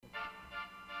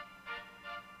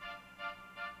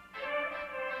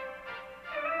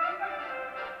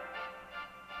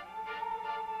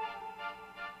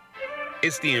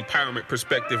It's the Empowerment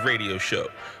Perspective Radio Show,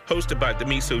 hosted by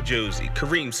Damiso Josey,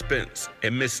 Kareem Spence,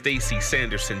 and Miss Stacy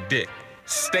Sanderson Dick.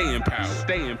 Stay empowered.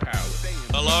 Stay empowered.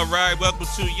 Well, all right. Welcome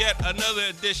to yet another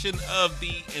edition of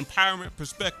the Empowerment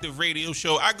Perspective Radio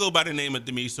Show. I go by the name of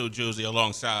Damiso Josey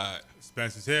alongside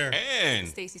Spence is here. And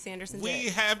Stacy Sanderson. We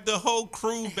have the whole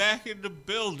crew back in the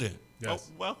building. Yes.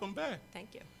 Oh, welcome back.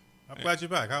 Thank you. I'm glad you're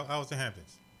back. How was the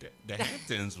Hamptons? The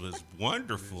Hamptons was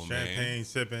wonderful, man. Champagne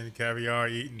sipping, caviar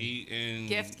eating.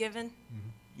 Gift given?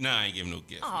 Mm-hmm. Nah, I ain't giving no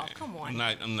gift. Oh, man. come on.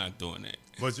 I'm not doing that.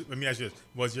 Let me ask you this.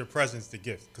 Was your presence the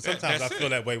gift? Because sometimes I feel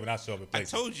that way when I show up at I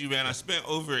places. told you, man, I spent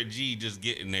over a G just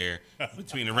getting there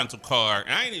between the rental car.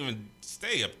 And I didn't even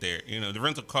stay up there. You know, the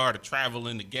rental car, the travel,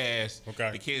 and the gas.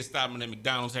 Okay. The kids stopping at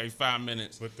McDonald's every 5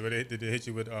 minutes. Did they hit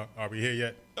you with, are we here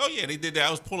yet? Oh, yeah, they did that.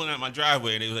 I was pulling out my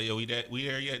driveway, and they was like, yo, we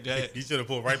there yet, Dad? You should have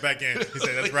pulled right back in. He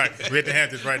said, that's right. We're at the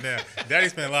Hamptons right now. Daddy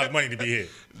spent a lot of money to be here.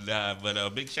 Nah, but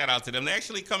big shout out to them. They're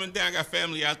actually coming down. I got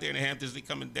family out there in the Hamptons. They're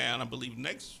coming down, I believe,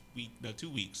 next week, 2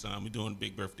 weeks. We're doing a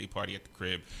big birthday party at the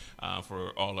crib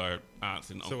for all our aunts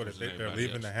and uncles. So they're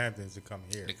leaving the Hamptons to come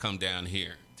here. They come down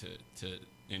here to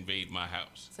invade my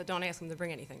house. So don't ask them to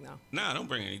bring anything, though. Nah, don't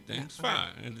bring anything. Yeah, It's fine.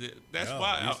 That's No,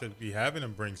 why you should be having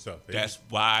them bring stuff. That's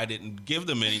why I didn't give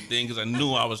them anything, because I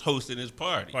knew I was hosting this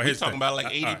party. We're talking about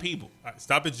like 80 people. All right,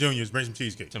 stop at Junior's, bring some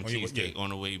cheesecake. Some cheesecake on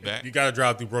the way back. You got to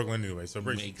drive through Brooklyn anyway, so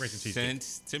bring some Makes cheesecake.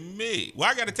 sense to me. Well,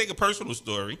 I got to take a personal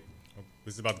story.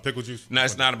 This is about the pickle juice? No,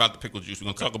 it's not about the pickle juice. We're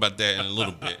going to talk about that in a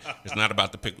little bit. It's not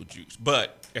about the pickle juice.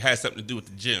 But it has something to do with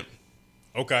the gym.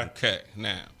 Okay. Okay,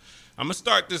 now, I'm going to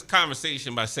start this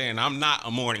conversation by saying I'm not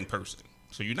a morning person.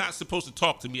 So you're not supposed to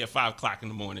talk to me at 5 o'clock in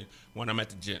the morning when I'm at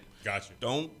the gym. Gotcha.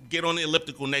 Don't get on the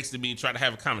elliptical next to me and try to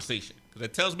have a conversation, because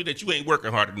that tells me that you ain't working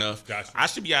hard enough. Gotcha. I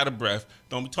should be out of breath.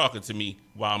 Don't be talking to me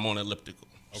while I'm on the elliptical.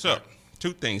 Okay. So,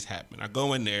 2 things happen. I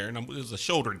go in there, and there's a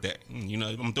shoulder day. You know,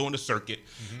 I'm doing the circuit,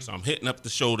 so I'm hitting up the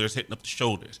shoulders,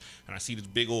 and I see this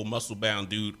big old muscle-bound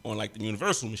dude on like the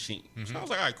universal machine. So I was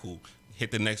like, all right, cool. Hit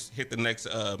the next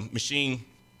machine.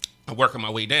 I'm working my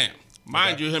way down.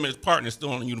 Mind you, him and his partner is still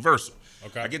on the universal.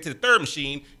 Okay. I get to the 3rd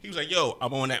machine. He was like, yo,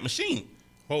 I'm on that machine.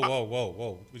 Whoa.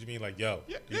 What do you mean, like, yo?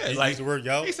 Yeah, You like use the word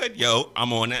yo? He said, yo,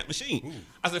 I'm on that machine. Ooh.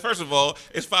 I said, first of all,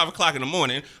 it's 5 o'clock in the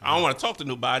morning. I don't want to talk to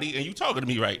nobody, and you talking to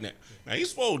me right now. Now,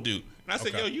 he's swole dude. And I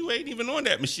said, yo, you ain't even on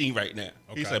that machine right now.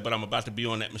 He said, but I'm about to be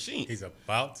on that machine. He's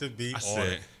about to be on said,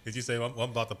 it. Did you say, I'm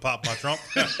about to pop my trunk?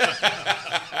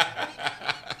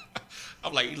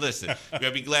 I'm like, listen, you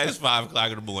gotta be glad it's 5 o'clock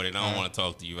in the morning. I don't want to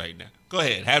talk to you right now. Go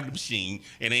ahead, have the machine.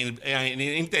 It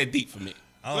ain't that deep for me.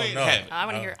 I don't Go ahead, know. have it.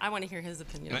 I want to hear his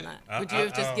opinion on that. I- Would you have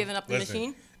I just don't- given up the listen,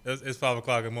 machine? It's 5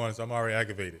 o'clock in the morning, so I'm already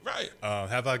aggravated. Right.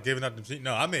 Have I given up the machine?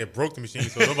 No, I may have broke the machine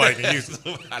so nobody can use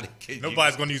it.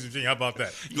 Nobody's going to use the machine. How about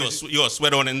that? You gonna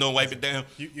sweat on it and don't wipe it down?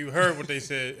 You heard what they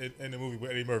said in the movie with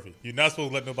Eddie Murphy. You're not supposed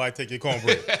to let nobody take your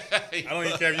cornbread. I don't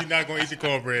even care if you're not going to eat your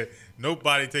cornbread.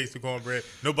 Nobody takes the cornbread.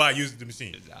 Nobody uses the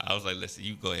machine. I was like, listen,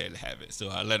 you go ahead and have it. So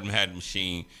I let him have the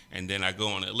machine, and then I go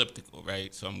on the elliptical,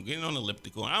 right? So I'm getting on the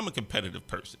elliptical, and I'm a competitive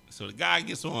person. So the guy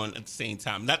gets on at the same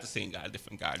time. Not the same guy, a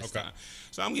different guy this time.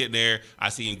 So I'm getting there. I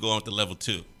see him going up to level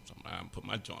 2. So I'm put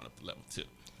my joint up to level 2.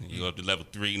 You go up to level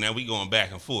 3. Now we going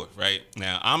back and forth, right?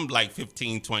 Now I'm like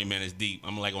 15, 20 minutes deep.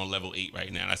 I'm like on level 8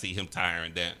 right now, and I see him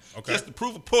tiring down. Okay. Just to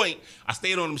prove a point, I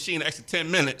stayed on the machine an extra 10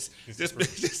 minutes. Just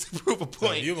to prove a So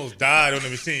point. you almost died on the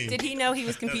machine. Did he know he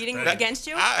was competing against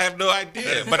you? I have no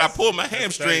idea, but I pulled my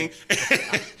hamstring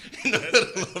in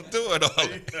the middle of doing all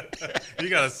that. You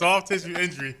got a soft tissue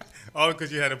injury, all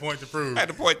because you had a point to prove. I had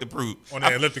a point to prove. On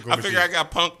the elliptical I figured I machine. got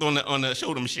punked on the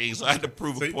shoulder machine, so I had to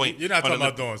prove So a point. you're not on talking the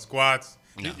about doing squats.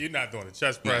 No. You're not doing the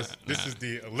chest press. Nah, This is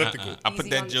the elliptical. I put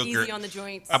that joker. Easy on the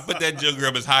joints. I put that joker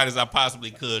up as high as I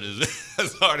possibly could,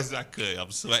 as hard as I could.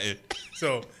 I'm sweating.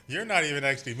 So you're not even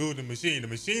actually moving the machine. The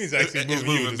machine is actually It's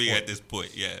moving you moving me at at this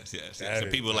point. Yes. That So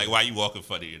is people are like, funny. why you walking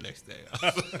funny the next day?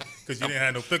 because you didn't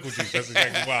have no pickle juice. That's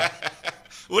exactly why.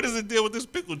 What is the deal with this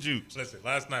pickle juice? Listen,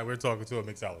 last night we were talking to a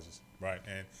mixologist, right?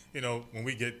 And, when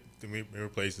we get to we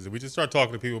places, we just start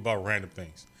talking to people about random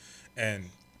things. And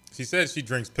she said she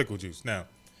drinks pickle juice. Now,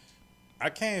 I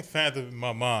can't fathom in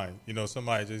my mind,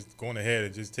 somebody just going ahead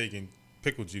and just taking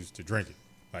pickle juice to drink it.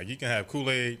 Like, you can have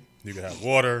Kool-Aid, you can have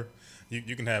water,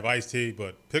 you can have iced tea,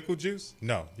 but pickle juice?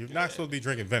 No. You're not supposed to be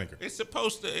drinking vinegar. It's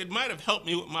supposed to. It might have helped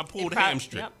me with my pulled It prob-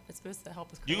 hamstring. Yep, it's supposed to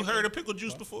help with You cramping. heard of pickle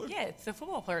juice before? Yeah, the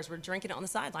football players were drinking it on the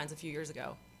sidelines a few years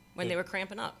ago when they were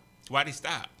cramping up. Why'd he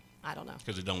stop? I don't know.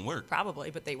 Because it don't work.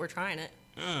 Probably, but they were trying it.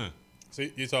 So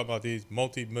you're talking about these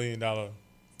multi-million-dollar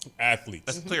athletes.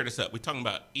 Let's clear this up. We're talking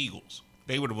about Eagles.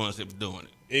 They were the ones that were doing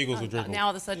it. Eagles are drinking Now all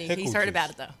of a sudden pickle he's heard juice. about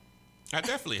it though. I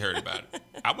definitely heard about it.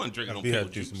 I wasn't drinking no We pickle have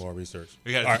to do juice. some more research.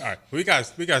 We All gotta right. We got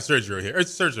Sergio here.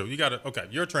 It's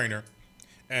Sergio. You're a trainer,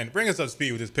 and bring us up to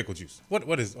speed with this pickle juice.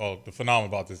 What is all the phenomenon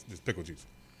about this pickle juice?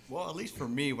 Well, at least for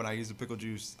me, when I use the pickle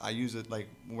juice, I use it like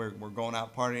when we're going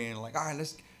out partying. Like, all right,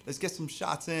 let's get some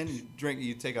shots in. You drink.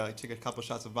 You take a couple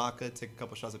shots of vodka, take a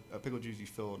couple shots of pickle juice. You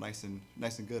feel nice and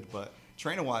good. But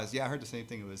trainer wise, yeah, I heard the same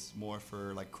thing. It was more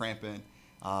for like cramping,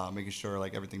 making sure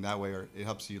like everything that way, or it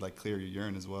helps you like clear your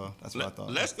urine as well. That's what I thought.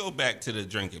 Let's go back to the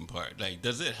drinking part. Like,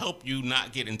 does it help you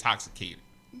not get intoxicated?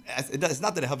 It's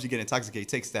not that it helps you get intoxicated. It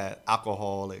takes that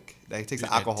alcoholic. It takes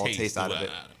the alcohol taste out of it.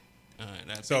 All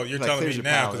right, So you're like telling clears me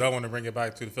your now, palate. because I want to bring it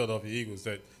back to the Philadelphia Eagles,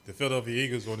 that the Philadelphia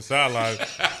Eagles on the sideline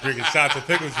drinking shots of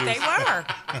pickle juice. They were.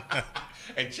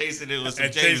 and chasing it with some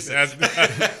And Chase, Jameson.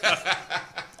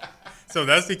 so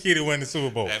that's the key to win the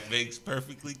Super Bowl. That makes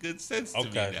perfectly good sense to me.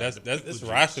 Okay, now, the pickle that's juice.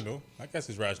 rational. I guess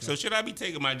it's rational. So should I be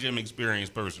taking my gym experience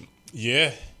personal?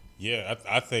 Yeah.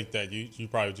 I think that you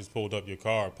probably just pulled up your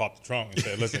car, popped the trunk, and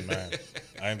said, "Listen, man,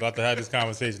 I ain't about to have this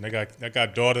conversation. I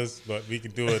got daughters, but we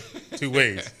can do it two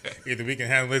ways. Either we can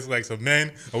handle this like some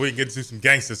men, or we can get to some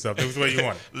gangster stuff. Which way you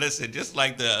want it?" Listen, just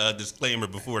like the disclaimer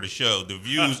before the show, the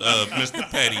views of Mr.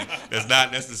 Petty does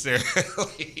not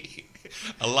necessarily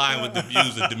align with the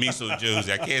views of Damiso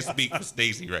Josey. I can't speak for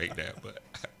Stacy right now, but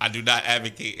I do not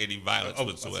advocate any violence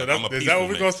whatsoever. So I'm a is that what we're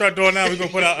peaceful gonna start doing now? We're gonna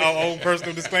put our own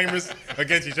personal disclaimers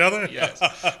against each other? Yes,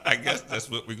 I guess that's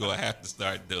what we're going to have to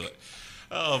start doing.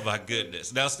 Oh, my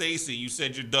goodness. Now, Stacey, you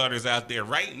said your daughter's out there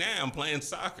right now playing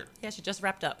soccer. Yeah, she just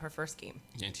wrapped up her first game.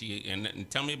 And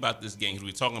tell me about this game. 'Cause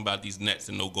we're talking about these nets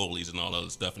and no goalies and all other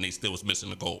stuff, and they still was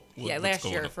missing a goal. What's Last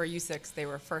going year on? for U6, they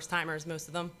were first timers, most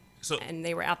of them. So- and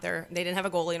they were out there. They didn't have a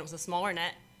goalie, and it was a smaller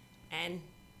net. And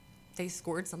they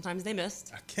scored. Sometimes they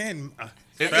missed. I can't.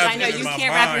 I know you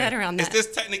can't wrap your head around Is that.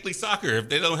 this technically soccer if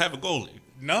they don't have a goalie?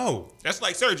 No. That's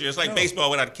like surgery. It's like baseball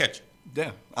without a catcher.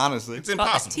 Yeah, honestly. It's Well,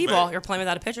 impossible. T-ball, man. you're playing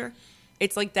without a pitcher.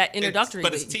 It's like that introductory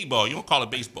But it's league. T-ball. You don't call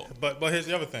it baseball. But here's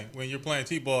the other thing. When you're playing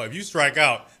T-ball, if you strike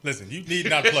out, listen, you need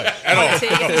not play at all. T,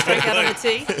 if you strike out on the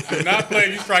T. Do not play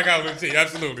if you strike out with a T.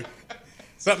 Absolutely.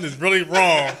 Something is really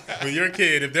wrong with your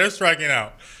kid if they're striking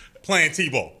out playing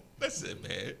T-ball. Listen,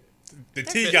 man. The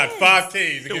T got 5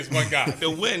 Ks against one guy. The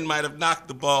wind might have knocked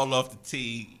the ball off the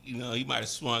tee. You know, he might have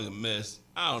swung and missed.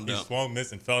 I don't He know. swung,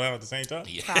 missed, and fell down at the same time.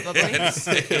 Yeah. Probably. At the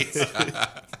same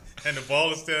time. And the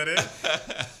ball is still there.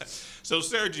 So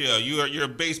Sergio, you're a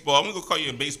baseball. I'm gonna call you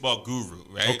a baseball guru,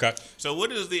 right? Okay. So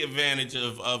what is the advantage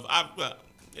of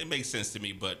it makes sense to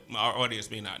me, but our audience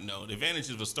may not know the advantages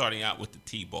of starting out with the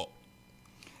T-ball.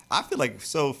 I feel like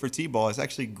so for T-ball, it's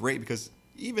actually great because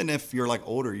even if you're like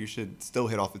older, you should still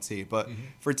hit off the tee. But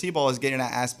for T-ball, is getting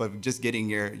that aspect of just getting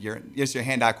your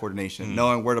hand-eye coordination,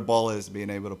 knowing where the ball is, being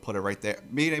able to put it right there,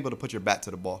 being able to put your bat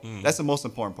to the ball. That's the most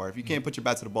important part. If you can't put your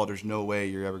bat to the ball, there's no way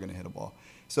you're ever going to hit a ball.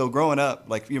 So growing up,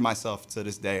 like you myself to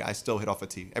this day, I still hit off a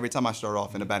tee. Every time I start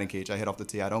off in the batting cage, I hit off the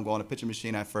tee. I don't go on a pitching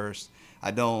machine at first.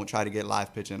 I don't try to get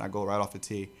live pitching. I go right off the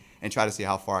tee and try to see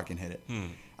how far I can hit it.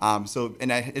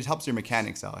 It helps your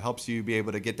mechanics out. It helps you be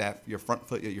able to get your front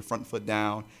foot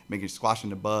down, making squashing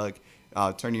the bug,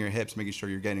 turning your hips, making sure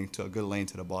you're getting to a good lane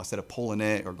to the ball. Instead of pulling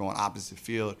it or going opposite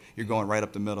field, you're going right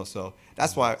up the middle. So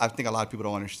that's why I think a lot of people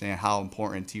don't understand how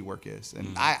important tee work is.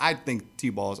 And I think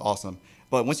T-ball is awesome.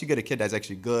 But once you get a kid that's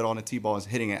actually good on the T-ball and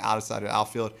hitting it outside of the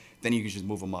outfield, then you can just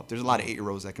move them up. There's a lot of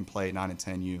 8-year-olds that can play 9 and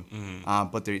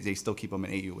 10U, but they still keep them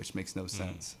in 8U, which makes no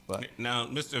sense. But Now,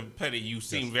 Mr. Petty, you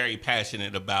seem very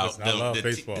passionate about Listen, I love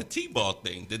baseball. the T-ball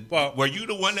thing. Well- Were you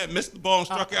the one that missed the ball and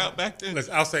struck out back then?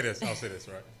 Listen, I'll say this,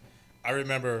 right? I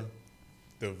remember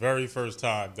the very first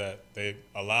time that they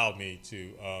allowed me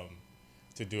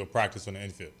to do a practice on the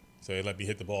infield. So they let me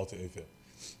hit the ball to the infield.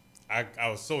 I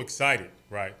was so excited,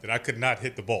 right, that I could not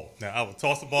hit the ball. Now, I would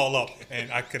toss the ball up,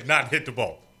 and I could not hit the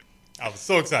ball. I was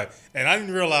so excited. And I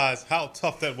didn't realize how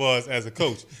tough that was as a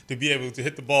coach to be able to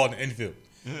hit the ball in the infield,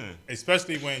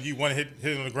 especially when you want to hit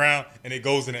it on the ground and it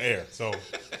goes in the air. So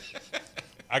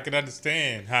I can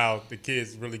understand how the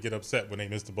kids really get upset when they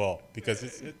miss the ball because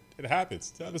it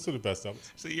happens. That's the best of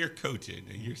it. So you're coaching,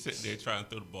 and you're sitting there trying to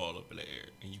throw the ball up in the air,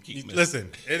 and you keep missing.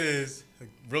 Listen, it is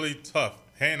really tough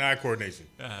hand-eye coordination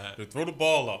to throw the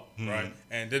ball up, right,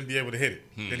 and then be able to hit it.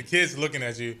 Then the kids are looking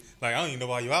at you like, I don't even know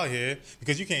why you're out here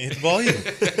because you can't hit the ball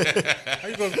either. How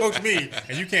you going to coach me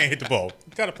and you can't hit the ball?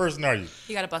 What kind of person are you?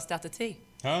 You got to bust out the T.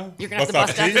 Huh? You're going to have to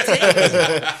bust out the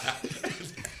T.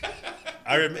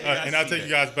 And I'll take you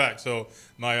guys back. So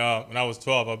my when I was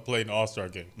 12, I played an all-star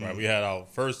game. Right, we had our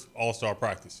first all-star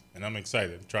practice, and I'm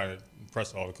excited, trying to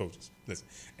impress all the coaches. Listen,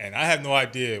 and I have no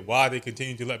idea why they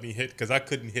continue to let me hit because I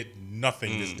couldn't hit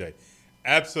nothing this day.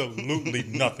 Absolutely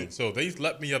nothing. So they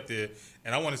let me up there,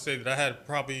 and I want to say that I had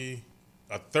probably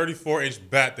a 34-inch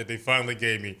bat that they finally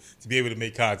gave me to be able to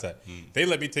make contact. They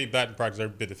let me take batting practice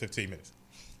every bit of 15 minutes.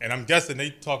 And I'm guessing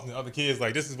they talking to other kids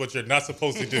like, this is what you're not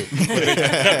supposed to do. But they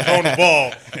kept throwing the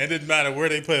ball, and it didn't matter where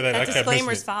they put it at. That I kept missing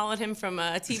disclaimers it. followed him from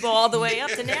T-ball all the way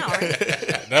up to now, right?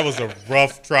 That was a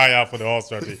rough tryout for the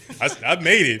All-Star team. I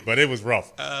made it, but it was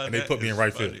rough. And they put me in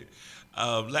right field.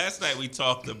 Last night we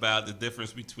talked about the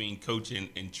difference between coaching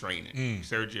and training.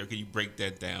 Sergio, can you break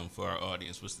that down for our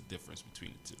audience? What's the difference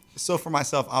between the two? So for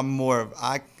myself,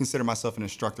 I consider myself an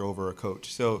instructor over a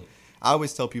coach. So I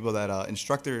always tell people that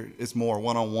instructor is more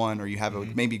one-on-one, or you have a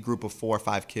maybe group of 4 or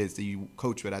 5 kids that you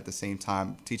coach with at the same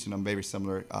time, teaching them very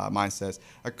similar mindsets.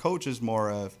 A coach is more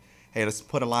of, hey, let's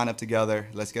put a lineup together.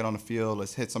 Let's get on the field.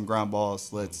 Let's hit some ground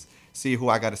balls. Let's see who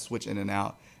I got to switch in and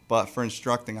out. But for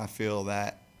instructing, I feel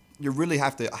that you really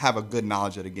have to have a good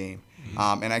knowledge of the game,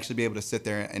 and actually be able to sit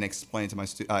there and explain to my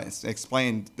I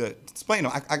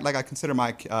consider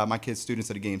my kids students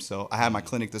of the game. So I had my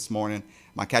clinic this morning,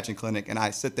 my catching clinic, and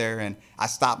I sit there and I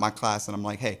stop my class and I'm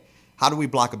like, hey, how do we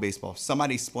block a baseball?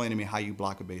 Somebody explain to me how you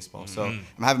block a baseball. So I'm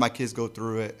having my kids go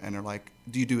through it, and they're like,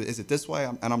 is it this way?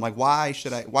 And I'm like, why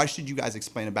should you guys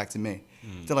explain it back to me?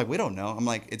 They're like, we don't know. I'm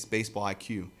like, it's baseball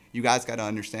IQ. You guys got to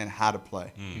understand how to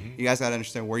play. You guys got to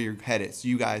understand where you're headed. So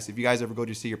if you guys ever go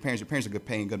to see your parents are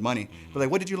paying good money. But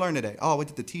like, what did you learn today? Oh, we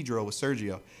did the T drill with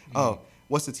Sergio. Oh,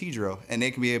 what's the T drill? And they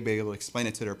can be able to explain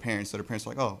it to their parents. So their parents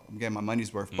are like, oh, I'm getting my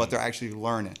money's worth. But they're actually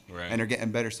learning. Right. And they're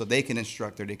getting better, so they can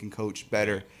instruct or they can coach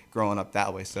better growing up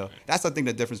that way. So that's, I think,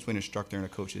 the difference between an instructor and a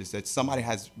coach is that somebody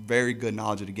has very good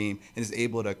knowledge of the game and is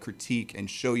able to critique and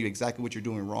show you exactly what you're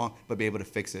doing wrong, but be able to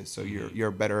fix it. So you're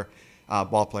a better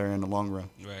ball player in the long run.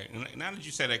 Right. And now that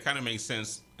you say that, kind of makes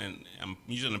sense. And I'm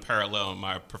using a parallel in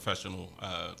my professional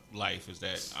life is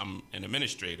that I'm an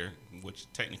administrator,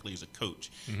 which technically is a coach.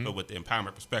 But what the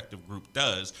Empowerment Perspective Group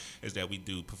does is that we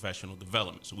do professional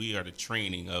development. So we are the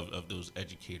training of those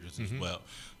educators as well.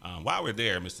 While we're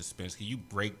there, Mr. Spence, can you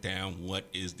break down what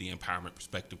is the Empowerment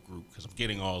Perspective Group? Because I'm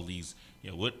getting all these,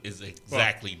 what is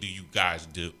exactly do you guys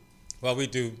do? Well, we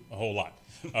do a whole lot.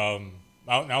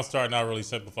 I'll start and I'll really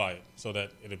simplify it so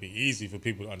that it'll be easy for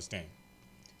people to understand.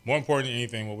 More important than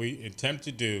anything, what we attempt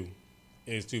to do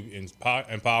is to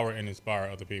empower and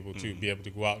inspire other people to be able to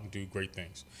go out and do great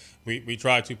things. We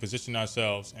try to position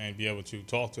ourselves and be able to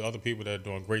talk to other people that are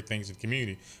doing great things in the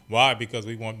community. Why? Because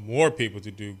we want more people to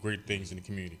do great things in the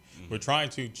community. We're trying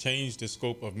to change the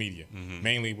scope of media,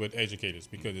 mainly with educators,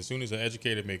 because as soon as an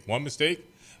educator make one mistake,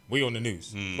 we on the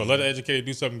news. But let an educator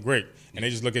do something great, and they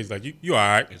just look at it like, you all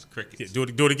right. It's crickets. Yeah,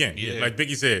 do it again. Yeah. Like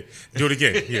Biggie said, do it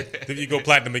again. Then you go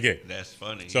platinum again. That's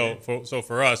funny. So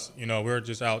for us, we're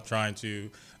just out trying to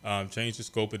change the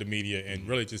scope of the media and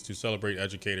really just to celebrate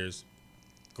educators.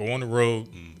 Go on the road,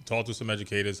 talk to some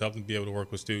educators, help them be able to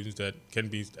work with students that can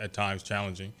be at times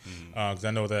challenging. Because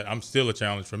I know that I'm still a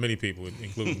challenge for many people,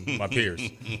 including my peers.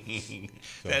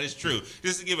 That is true.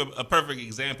 Just to give a perfect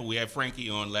example, we had Frankie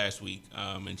on last week,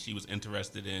 and she was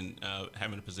interested in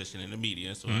having a position in the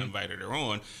media, so I invited her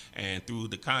on. And through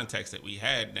the contacts that we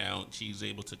had now, she's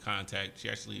able to contact, she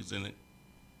actually is in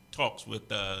talks with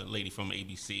a lady from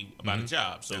ABC about a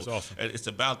job. So that's awesome. It's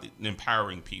about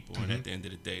empowering people. And at the end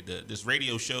of the day, this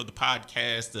radio show, the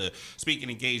podcast, the speaking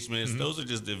engagements, those are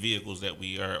just the vehicles that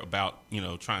we are about,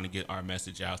 trying to get our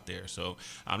message out there. So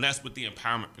that's what the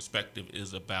empowerment perspective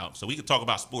is about. So we can talk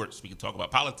about sports, we can talk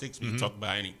about politics, we can talk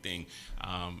about anything,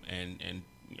 and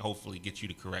hopefully get you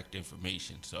the correct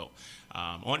information. So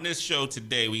on this show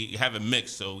today, we have a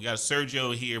mix. So we got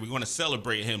Sergio here. We want to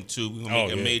celebrate him too. We're going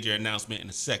to make a major announcement in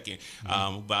a second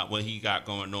about what he got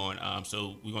going on.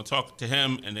 So we're going to talk to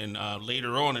him, and then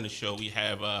later on in the show, we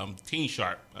have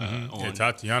TeenSharp on.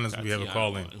 Tatiana, we have a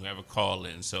call in. We have a call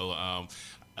in. So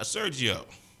Sergio,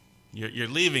 you're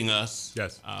leaving us.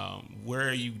 Yes. Where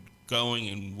are you going,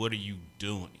 and what are you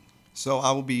doing? So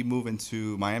I will be moving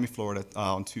to Miami, Florida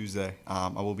on Tuesday. I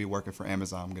will be working for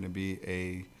Amazon. I'm going to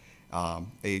be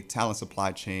a talent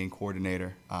supply chain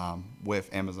coordinator with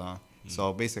Amazon.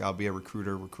 So basically, I'll be a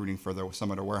recruiter recruiting for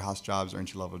some of the warehouse jobs or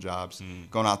entry-level jobs,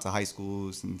 going out to high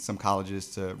schools and some colleges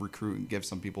to recruit and give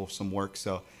some people some work.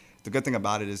 So the good thing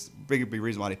about it is, big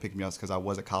reason why they picked me up is because I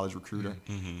was a college recruiter.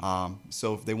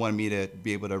 So if they wanted me to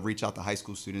be able to reach out to high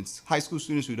school students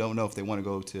who don't know if they want to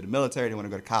go to the military, they want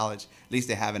to go to college, at least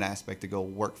they have an aspect to go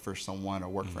work for someone or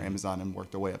work for Amazon and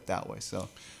work their way up that way. So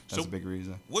that's a big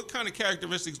reason. What kind of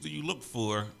characteristics do you look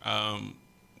for?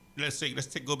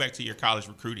 Let's go back to your college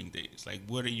recruiting days. Like,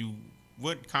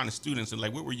 what kind of students, and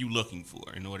like, what were you looking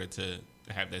for in order to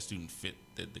have that student fit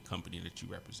the company that you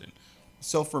represent?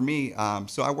 So for me,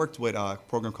 so I worked with a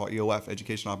program called EOF,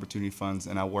 Educational Opportunity Funds,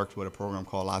 and I worked with a program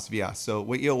called Las Vias. So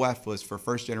what EOF was for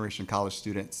first-generation college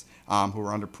students who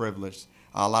were underprivileged.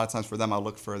 A lot of times for them, I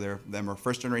looked for them were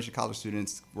first-generation college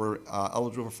students, were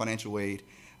eligible for financial aid,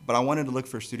 but I wanted to look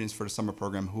for students for the summer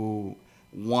program who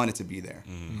wanted to be there,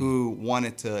 who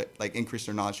wanted to like increase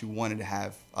their knowledge, who wanted to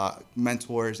have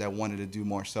mentors that wanted to do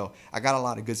more. So I got a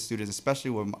lot of good students,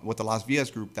 especially with the Las Vias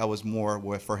group that was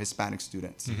more for Hispanic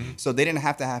students. So they didn't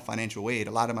have to have financial aid.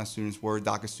 A lot of my students were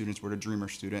DACA students, were the Dreamer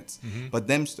students. But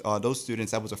those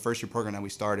students, that was a first year program that we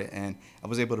started, and I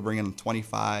was able to bring in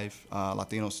 25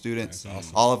 Latino students. That's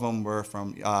awesome. All of them were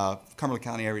from Cumberland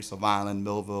County area, so Vineland,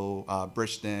 Millville,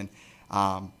 Bridgeton.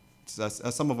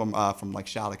 Some of them from like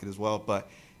Shalicott as well, but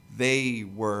they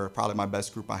were probably my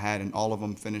best group I had, and all of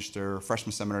them finished their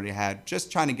freshman seminar they had, just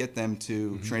trying to get them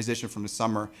to transition from the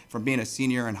summer, from being a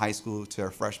senior in high school to a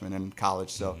freshman in college.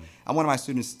 So I wanted my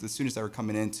students, the students that were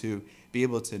coming in, to be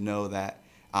able to know that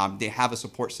they have a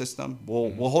support system.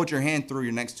 We'll hold your hand through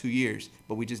your next 2 years,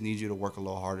 but we just need you to work a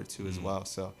little harder too as well.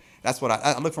 So that's what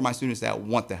I look for my students that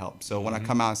want the help. So when I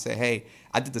come out and say, hey,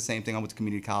 I did the same thing. I went to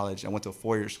community college. I went to a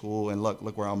 4-year school, and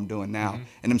look where I'm doing now.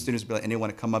 And them students be like, and they want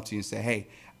to come up to you and say, hey,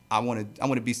 I want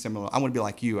to be similar. I want to be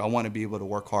like you. I want to be able to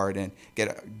work hard and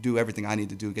do everything I need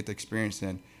to do, get the experience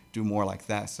and do more like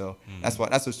that. So that's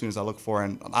the students I look for.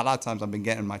 And a lot of times I've been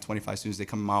getting my 25 students. They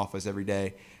come in my office every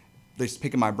day. They're just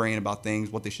picking my brain about things,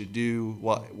 what they should do,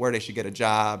 where they should get a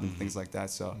job, and things like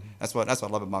that. So that's what I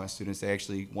love about my students. They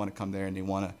actually want to come there and they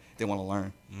want to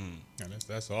learn. Yeah,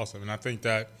 that's awesome. And I think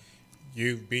that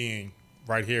you being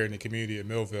right here in the community of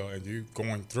Millville and you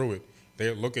going through it,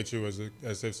 they look at you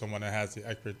as if someone that has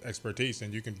the expertise,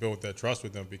 and you can build that trust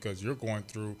with them because you're going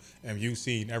through and you've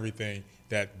seen everything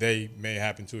that they may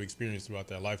happen to experience throughout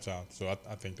their lifetime. So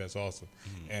I think that's awesome.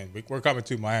 And we're coming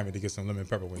to Miami to get some lemon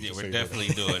pepper wings. Yeah, we're definitely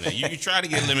doing that. You tried to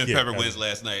get lemon pepper wings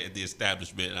last night at the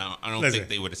establishment. I don't think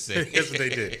they would have said. Here's what they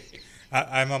did.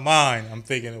 In my mind, I'm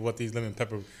thinking of what these lemon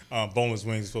pepper boneless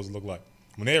wings are supposed to look like.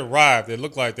 When they arrived, it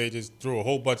looked like they just threw a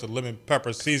whole bunch of lemon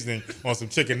pepper seasoning on some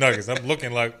chicken nuggets. I'm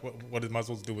looking like, what am I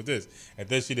supposed to do with this? And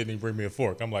then she didn't even bring me a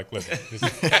fork. I'm like, listen.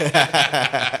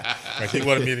 Like she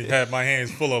wanted me to have my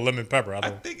hands full of lemon pepper. I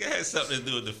think it had something to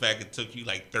do with the fact it took you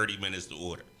like 30 minutes to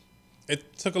order.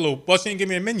 It took a little. Well, she didn't give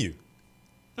me a menu.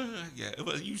 Yeah,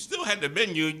 but you still had the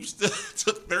menu. You still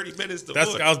took 30 minutes to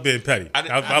order. I was being petty.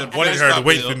 I wanted her to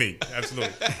wait for me.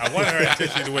 Absolutely. I wanted her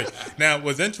intentionally to wait. Now,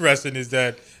 what's interesting is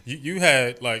that you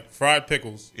had like fried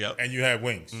pickles and you had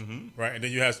wings, right? And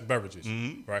then you had some beverages,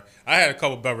 right? I had a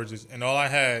couple beverages, and all I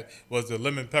had was the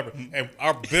lemon pepper. And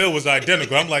our bill was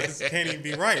identical. I'm like, this can't even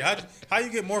be right. How you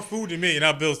get more food than me and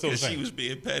our bill's still the same? She was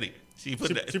being petty. She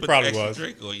put probably extra was.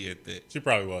 drink on you at that. She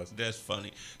probably was. That's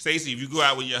funny. Stacey, if you go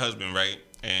out with your husband, right,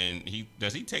 and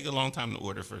does he take a long time to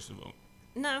order, first of all?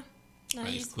 No,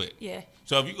 He's quick. Yeah.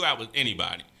 So if you go out with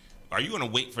anybody, are you going to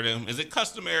wait for them? Is it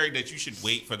customary that you should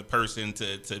wait for the person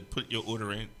to put your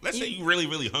order in? Let's say you're really,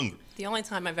 really hungry. The only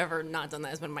time I've ever not done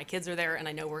that is when my kids are there and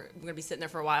I know we're going to be sitting there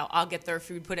for a while. I'll get their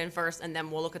food put in first, and then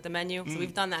we'll look at the menu. So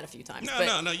we've done that a few times.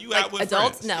 No. You like out with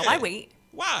adults? friends. No, Yeah. I wait.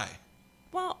 Why?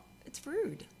 Well, it's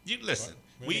rude. You listen.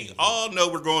 We all know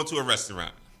we're going to a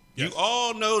restaurant. Yes. You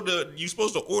all know you're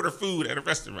supposed to order food at a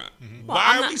restaurant. Well,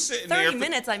 Why are we sitting 30 there? 30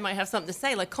 minutes, I might have something to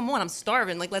say. Like, come on, I'm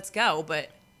starving. Like, let's go. But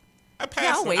I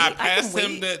passed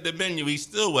him the menu. He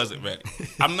still wasn't ready.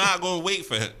 I'm not going to wait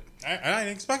for him. I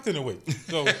ain't expecting to wait.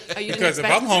 So you because if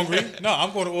didn't I'm hungry, no,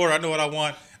 I'm going to order. I know what I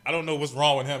want. I don't know what's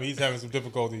wrong with him. He's having some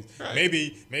difficulties. Right.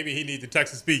 Maybe he needs the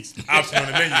Texas Speaks option on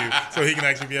the menu so he can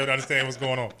actually be able to understand what's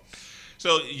going on.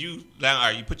 So you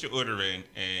put your order in,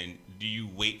 and do you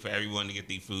wait for everyone to get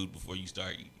their food before you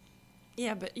start eating?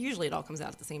 yeah, but usually it all comes out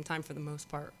at the same time for the most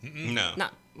part. No.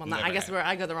 I guess where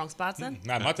I go the wrong spots then.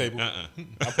 Not at my table.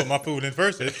 I put my food in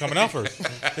first. It's coming out first.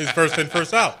 It's first in,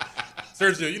 first out.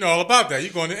 Sergio, you know all about that. You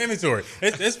go in the inventory.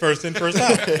 It's first in, first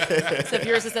out. So if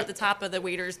yours is at the top of the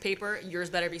waiter's paper, yours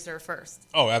better be served first.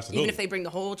 Oh, absolutely. Even if they bring the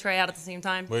whole tray out at the same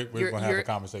time. We're going to have a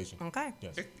conversation. Okay.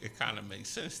 Yes. It kind of makes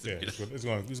sense to Yeah, me. it's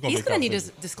going to He's going going to need a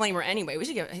disclaimer anyway. We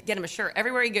should get him a shirt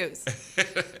everywhere he goes.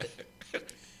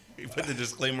 You put the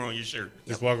disclaimer on your shirt.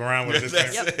 Just walk around with this.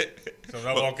 That's thing. it. So when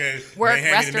I walk in, Work, they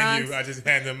hand me the restaurants. menu, I just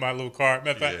hand them my little card.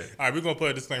 Matter of fact, Yeah. all right, we're going to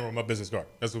put a disclaimer on my business card.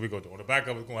 That's what we're going to do. On the back of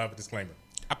it, we're going to have a disclaimer.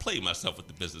 I played myself with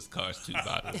the business cards too,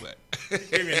 by the way.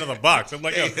 Give me another box. I'm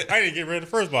like, yo, I didn't get rid of the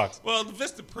first box. Well, the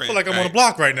Vista I Print. feel like I'm on a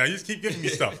block right now. You just keep giving me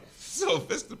stuff. So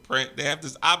Vista Print, they have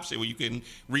this option where you can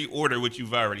reorder what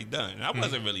you've already done. And I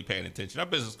wasn't really paying attention. Our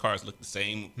business cards look the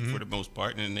same for the most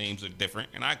part, and the names are different.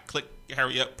 And I clicked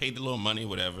hurry up, paid the little money,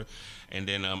 whatever. And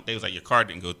then they was like, your card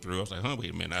didn't go through. I was like,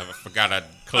 wait a minute. I forgot I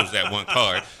closed that one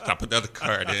card. So I put the other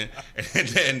card in. And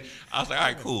then I was like, all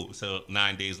right, cool. So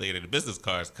 9 days later, the business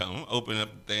cards come. Open up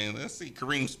the thing. Let's see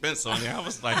Kareem Spence on there. I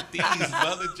was like, these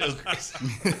mother jokers.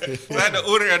 So I had to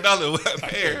order another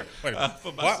pair for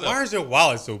myself. Why is your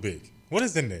wallet so big? What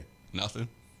is in there? Nothing.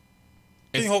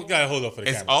 You gotta hold up for the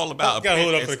camera. It's all about You gotta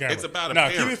hold up for the camera. It's about now,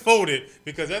 appearance. keep it folded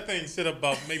because that thing sit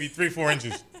about maybe 3-4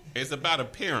 inches. It's about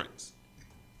appearance.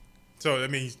 So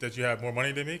that means that you have more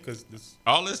money than me? Because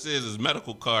All this is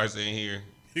medical cards in here.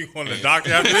 you going to the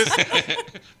doctor after this?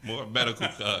 More medical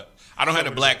card. I don't have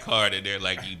the black card in there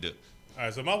like you do. All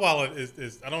right, so my wallet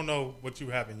is I don't know what you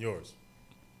have in yours.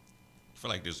 I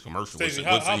feel like this commercial. Stacey,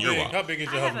 What's how in your big, wallet? How big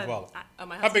is your husband's wallet?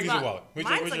 My How big is your husband's wallet? Where's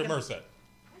Mine's your like Merce at?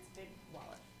 That's a big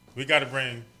wallet. We got to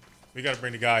bring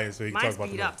the guy in so he can Mine's talk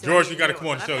about the beat Merce. up, too. George, I you need got a to new come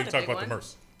on the one. show. I've You got talk a about big the one.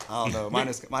 Merce. I don't know. Mine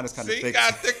is kind of See, thick. got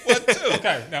a thick one too.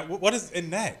 Okay, now what is in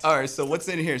that? All right, so what's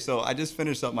in here? So I just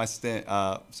finished up my stint.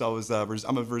 So I was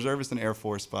I'm a reservist in the Air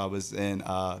Force, but I was in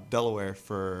Delaware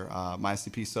for my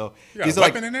SCP. So You got these a are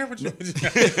weapon in there?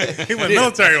 He went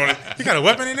military on it. You got a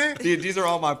weapon in there? these are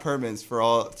all my permits for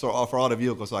all the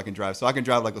vehicles so I can drive. So I can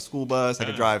drive like a school bus. I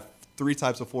can drive 3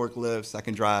 types of forklifts. I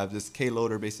can drive this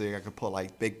K-loader. Basically, I can put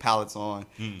like big pallets on.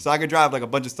 So I can drive like a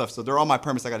bunch of stuff. So they're all my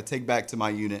permits I got to take back to my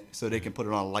unit so they can put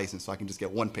it on a license so I can just get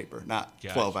one paper, not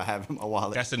 12 I have in my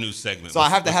wallet. That's a new segment. So I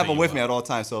have to have them with me at all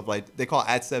times. So if like they call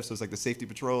ADSEF, so it's like the safety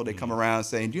patrol. They come around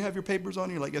saying, "Do you have your papers on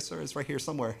you?" Like, yes, sir. It's right here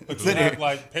somewhere. But It's you in here. have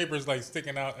like papers like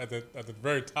sticking out at the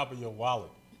very top of your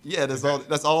wallet. Yeah, that's all of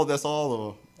them. That's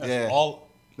all.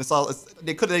 That's all.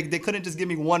 They couldn't just give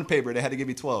me one paper. They had to give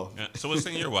me 12. Yeah, so what's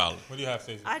in your wallet? What do you have,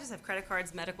 Stacey? I just have credit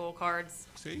cards, medical cards.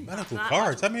 See? Medical Not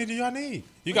cards. How many do y'all need?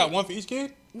 You got one for each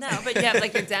kid? No, but you have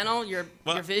like your dental, your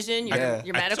vision, your Yeah.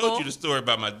 your I medical. told you the story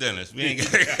about my dentist. We ain't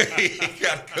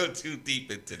got to go too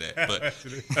deep into that. But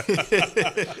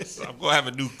so I'm going to have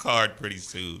a new card pretty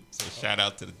soon. So shout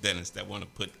out to the dentist that want to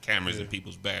put cameras in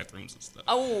people's bathrooms and stuff.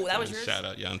 Oh, that was yours? Shout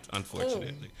out, yeah,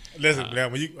 unfortunately. Listen, now,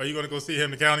 are you going to go see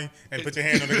him in the county and put your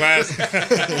hand on the glass?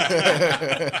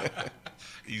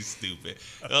 You stupid.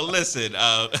 Well, listen,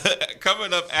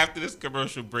 coming up after this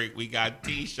commercial break, we got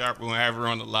TeenSharp. We're going to have her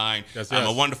on the line. Yes.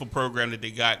 A wonderful program that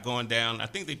they got going down. I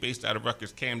think they based out of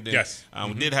Rutgers, Camden. Yes.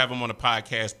 We did have them on a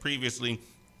podcast previously.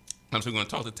 So we're going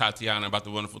to talk to Tatiana about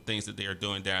the wonderful things that they are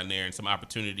doing down there and some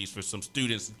opportunities for some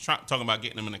students, talking about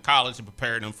getting them into college and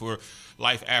preparing them for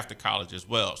life after college as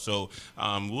well. So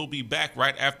we'll be back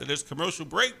right after this commercial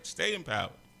break. Stay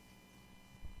empowered.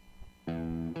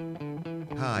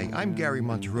 Hi, I'm Gary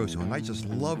Monteroso, and I just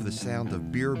love the sound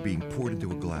of beer being poured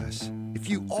into a glass. If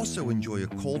you also enjoy a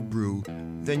cold brew,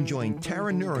 then join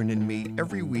Tara Nurin and me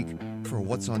every week for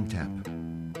What's on Tap.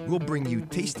 We'll bring you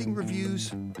tasting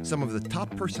reviews, some of the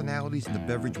top personalities in the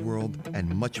beverage world,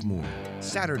 and much more.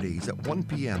 Saturdays at 1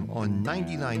 p.m. on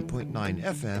 99.9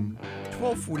 FM,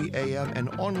 1240 a.m., and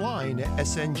online at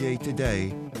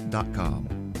snjtoday.com.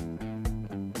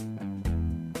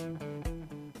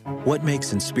 What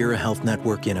makes Inspira Health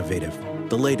Network innovative?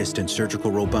 The latest in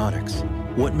surgical robotics.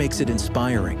 What makes it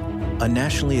inspiring? A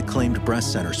nationally acclaimed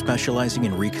breast center specializing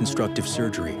in reconstructive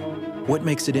surgery. What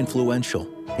makes it influential,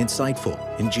 insightful,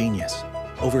 ingenious?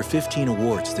 Over 15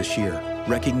 awards this year,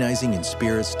 recognizing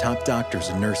Inspira's top doctors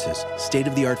and nurses,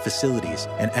 state-of-the-art facilities,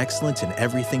 and excellence in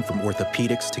everything from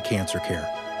orthopedics to cancer care.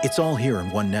 It's all here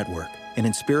in one network, and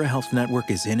Inspira Health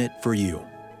Network is in it for you.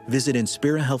 Visit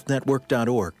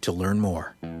InspiraHealthNetwork.org to learn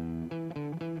more.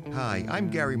 Hi, I'm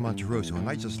Gary Monteroso, and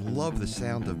I just love the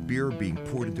sound of beer being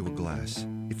poured into a glass.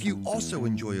 If you also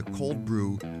enjoy a cold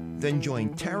brew, then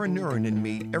join Tara Nurin and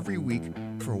me every week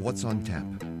for What's on Tap.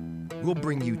 We'll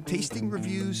bring you tasting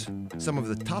reviews, some of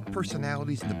the top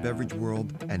personalities in the beverage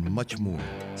world, and much more.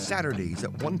 Saturdays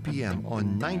at 1 p.m.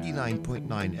 on 99.9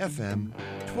 FM,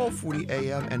 1240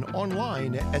 a.m., and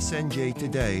online at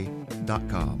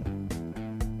snjtoday.com.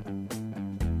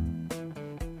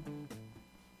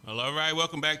 Well, all right,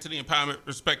 welcome back to the Empowerment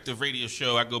Perspective Radio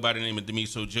Show. I go by the name of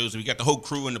Damiso Josey. We got the whole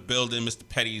crew in the building. Mr.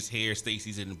 Petty's here.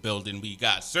 Stacy's in the building. We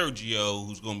got Sergio,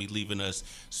 who's going to be leaving us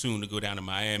soon to go down to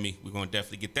Miami. We're going to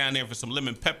definitely get down there for some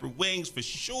lemon pepper wings for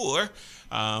sure.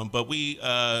 But we,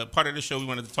 part of the show, we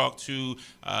wanted to talk to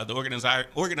the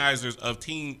organizers of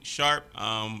TeenSharp.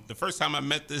 The first time I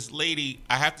met this lady,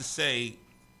 I have to say,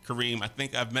 Kareem, I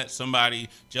think I've met somebody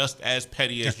just as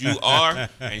petty as you are,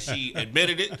 and she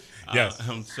admitted it. Yes.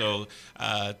 So,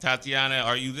 Tatiana,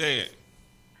 are you there?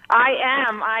 I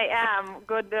am.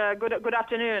 Good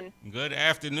afternoon. Good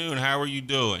afternoon. How are you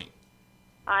doing?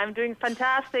 I'm doing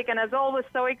fantastic, and as always,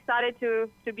 so excited to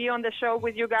be on the show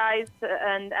with you guys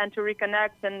and to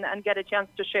reconnect and get a chance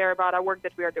to share about our work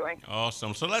that we are doing.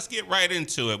 Awesome. So let's get right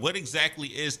into it. What exactly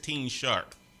is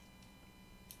TeenSharp?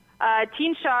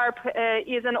 TeenSharp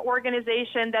is an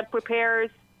organization that prepares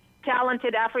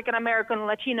talented African American and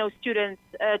Latino students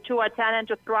to attend and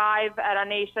to thrive at our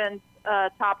nation's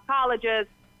top colleges.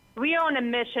 We are on a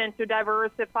mission to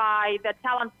diversify the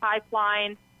talent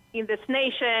pipeline in this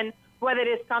nation, whether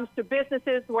it comes to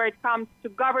businesses, where it comes to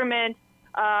government,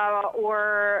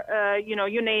 or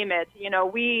you name it.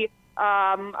 We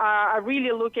are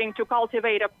really looking to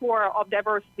cultivate a core of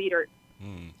diverse leaders.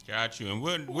 Got you. And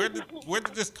where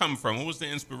did this come from? What was the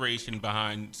inspiration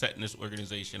behind setting this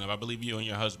organization up? I believe you and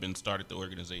your husband started the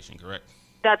organization, correct?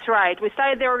 That's right. We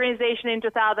started the organization in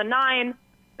 2009,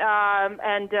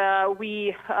 and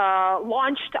we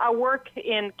launched our work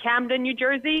in Camden, New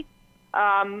Jersey,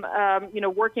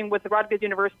 working with Rutgers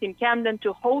University in Camden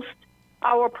to host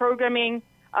our programming.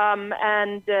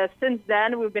 And since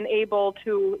then, we've been able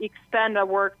to expand our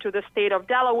work to the state of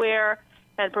Delaware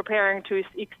and preparing to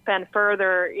expand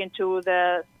further into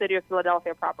the city of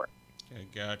Philadelphia proper. Okay,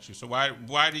 got you. So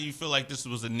why do you feel like this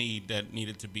was a need that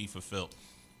needed to be fulfilled?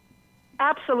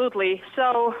 Absolutely.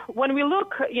 So when we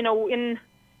look, in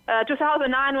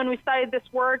 2009 when we started this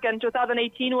work, and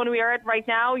 2018 when we are at right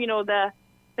now, the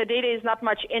data is not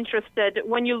much interested.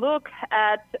 When you look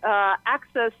at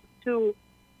access to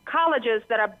colleges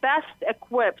that are best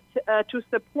equipped to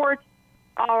support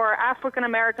our African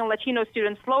American, Latino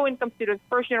students, low-income students,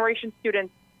 first-generation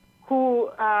students who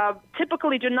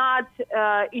typically do not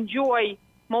enjoy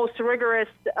most rigorous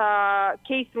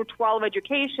K through 12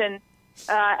 education,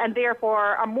 and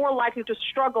therefore are more likely to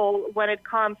struggle when it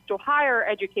comes to higher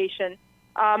education.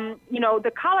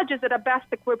 The colleges that are best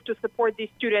equipped to support these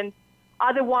students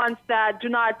are the ones that do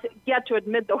not get to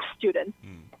admit those students.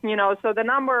 So the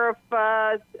number of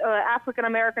African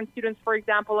American students, for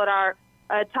example, at our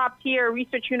top-tier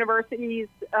research universities,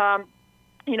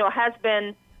 has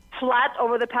been flat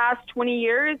over the past 20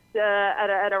 years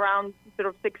at around sort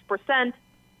of 6%.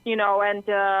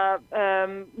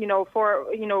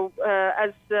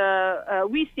 As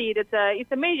we see it,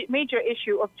 it's a major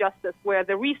issue of justice where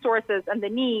the resources and the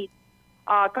needs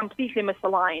are completely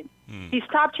misaligned. These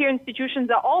top-tier institutions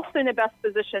are also in the best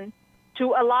position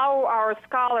to allow our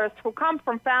scholars who come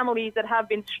from families that have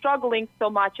been struggling so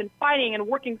much and fighting and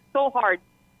working so hard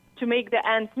to make the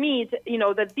ends meet,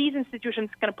 that these institutions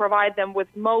can provide them with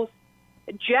most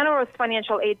generous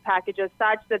financial aid packages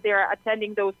such that they're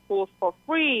attending those schools for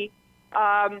free.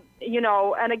 And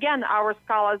again, our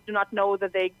scholars do not know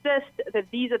that they exist, that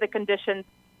these are the conditions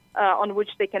on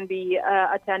which they can be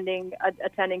attending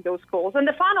those schools. And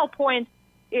the final point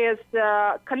is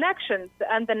connections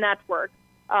and the network.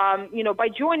 By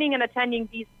joining and attending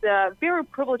these very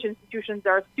privileged institutions,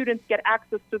 our students get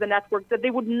access to the network that they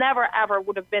would never, ever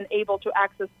would have been able to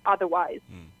access otherwise.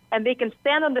 And they can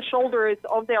stand on the shoulders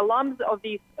of the alums of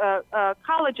these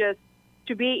colleges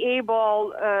to be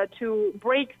able to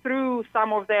break through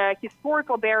some of the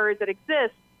historical barriers that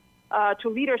exist to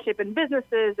leadership in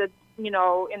businesses,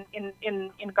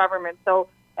 in government. So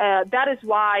that is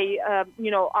why,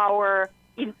 our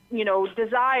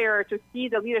desire to see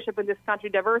the leadership in this country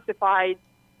diversified,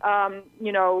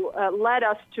 led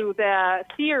us to the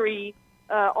theory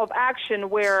of action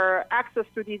where access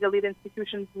to these elite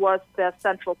institutions was the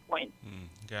central point.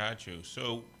 Got you.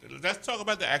 So let's talk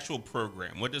about the actual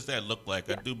program. What does that look like?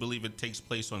 I do believe it takes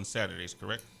place on Saturdays,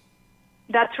 correct?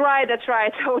 That's right.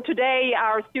 So today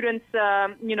our students,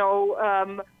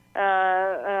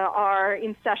 are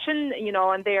in session,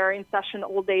 and they are in session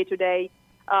all day today.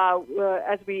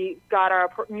 As we got our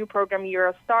new program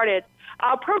year started.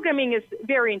 Our programming is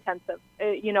very intensive.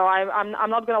 I'm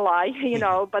not going to lie,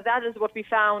 but that is what we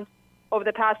found over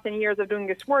the past 10 years of doing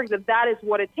this work, that is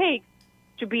what it takes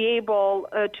to be able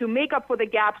to make up for the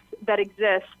gaps that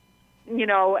exist,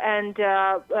 and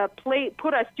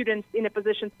put our students in a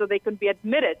position so they can be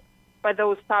admitted by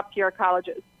those top-tier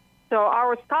colleges. So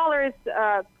our scholars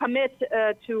commit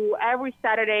to every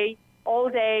Saturday, all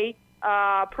day,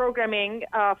 programming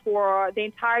for the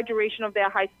entire duration of their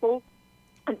high school.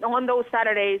 And on those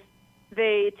Saturdays,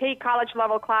 they take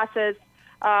college-level classes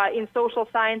in social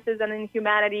sciences and in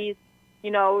humanities.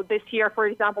 This year, for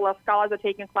example, our scholars are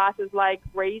taking classes like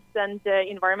race and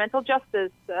environmental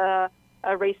justice,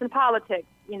 race and politics,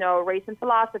 race and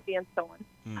philosophy, and so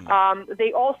on.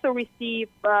 They also receive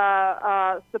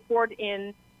support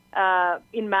in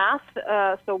math,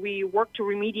 so we work to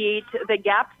remediate the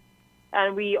gaps.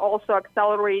 And we also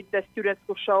accelerate the students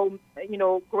who show,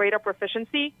 greater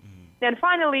proficiency. Then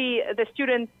finally, the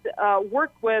students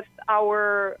work with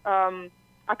our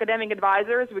academic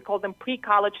advisors. We call them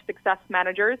pre-college success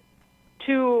managers,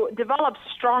 to develop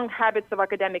strong habits of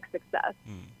academic success.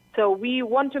 So we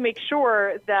want to make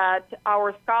sure that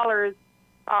our scholars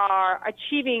are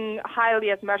achieving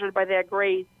highly as measured by their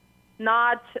grades,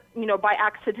 not by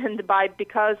accident,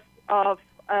 because of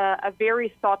a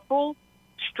very thoughtful,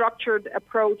 structured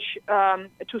approach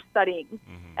to studying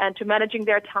and to managing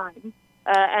their time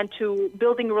and to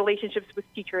building relationships with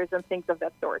teachers and things of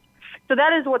that sort. So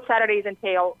that is what Saturdays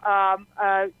entail.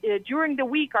 During the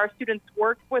week, our students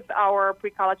work with our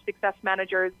pre-college success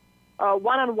managers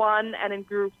one-on-one and in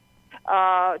groups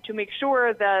to make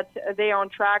sure that they are on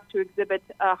track to exhibit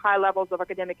high levels of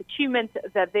academic achievement,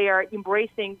 that they are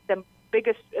embracing the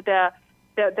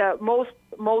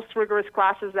most rigorous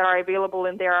classes that are available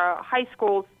in their high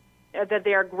schools, that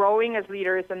they are growing as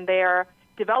leaders, and they are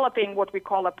developing what we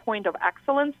call a point of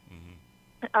excellence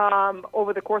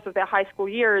over the course of their high school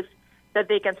years that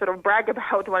they can sort of brag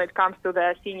about when it comes to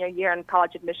the senior year and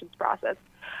college admissions process.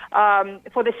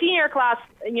 For the senior class,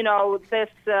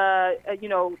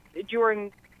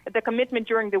 during the commitment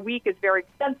during the week is very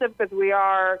extensive because we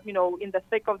are, in the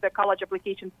thick of the college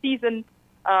application season,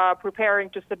 preparing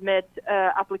to submit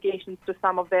applications to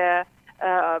some of the,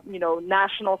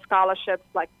 national scholarships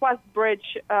like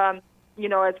Questbridge,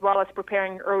 as well as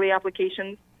preparing early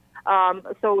applications.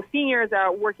 So seniors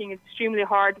are working extremely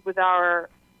hard with our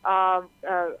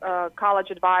college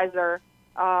advisor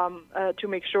to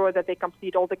make sure that they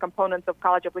complete all the components of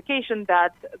college application,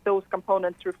 that those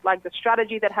components reflect the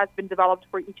strategy that has been developed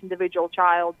for each individual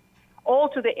child, all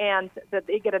to the end that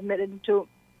they get admitted into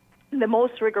the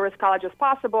most rigorous colleges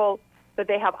possible, that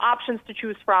they have options to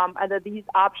choose from, and that these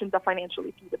options are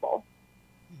financially feasible.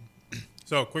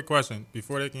 So, quick question.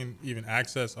 Before they can even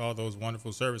access all those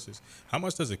wonderful services, how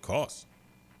much does it cost?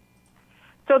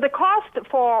 So the cost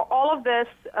for all of this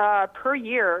per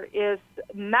year is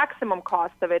maximum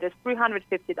cost of it is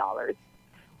 $350.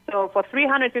 So for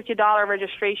 $350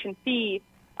 registration fee,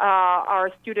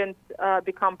 our students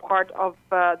become part of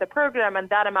the program, and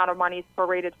that amount of money is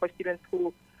prorated for students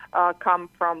who come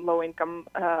from low-income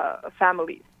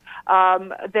families.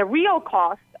 The real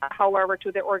cost, however,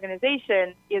 to the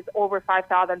organization is over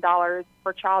 $5,000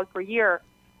 per child per year.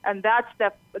 And that's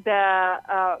the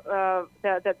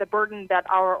burden that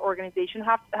our organization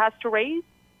has to raise,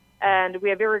 and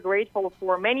we are very grateful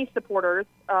for many supporters,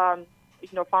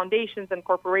 foundations and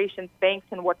corporations, banks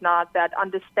and whatnot that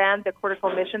understand the critical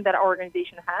mission that our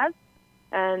organization has,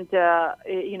 and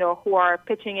who are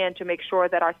pitching in to make sure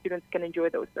that our students can enjoy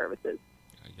those services.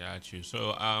 I got you.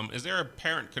 So, is there a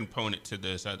parent component to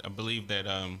this? I believe that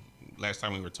last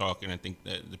time we were talking, I think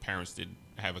that the parents did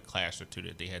have a class or two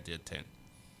that they had to attend.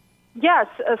 Yes,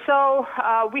 so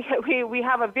we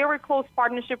have a very close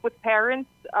partnership with parents.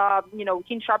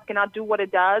 TeenSharp cannot do what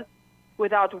it does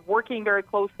without working very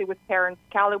closely with parents,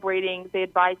 calibrating the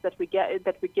advice that we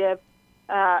give,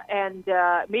 and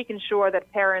making sure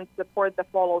that parents support the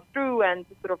follow through and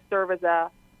sort of serve as a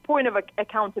point of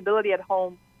accountability at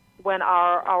home when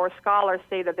our scholars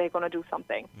say that they're going to do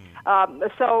something.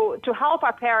 So to help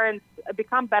our parents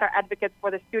become better advocates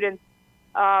for the students,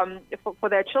 for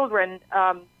their children.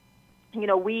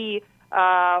 We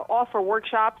offer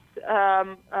workshops,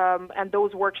 and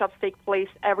those workshops take place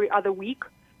every other week.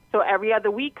 So every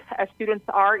other week, as students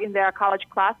are in their college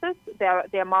classes,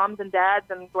 their moms and dads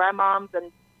and grandmoms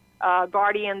and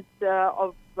guardians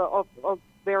of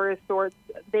various sorts,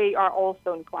 they are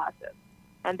also in classes.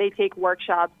 And they take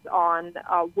workshops on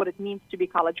what it means to be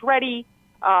college ready,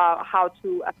 how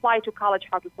to apply to college,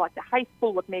 how to select a high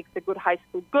school, what makes a good high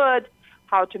school good,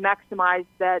 how to maximize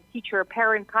the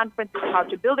teacher-parent conferences, how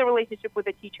to build a relationship with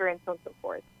the teacher, and so on and so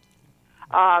forth.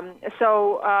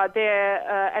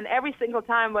 And every single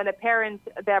time when a parent,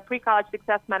 the pre-college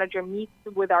success manager meets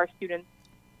with our students,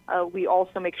 we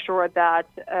also make sure that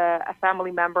a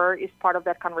family member is part of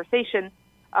that conversation.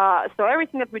 So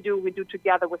everything that we do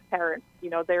together with parents.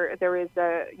 There is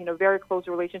a very close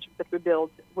relationship that we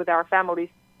build with our families,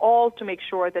 all to make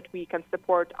sure that we can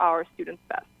support our students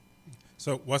best.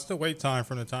 So what's the wait time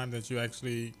from the time that you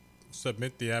actually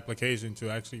submit the application to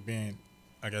actually being,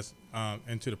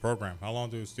 into the program? How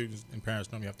long do students and parents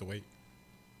normally have to wait?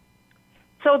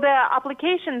 So the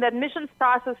admissions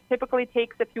process typically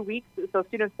takes a few weeks. So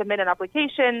students submit an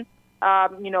application.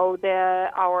 Our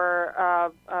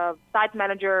site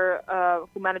manager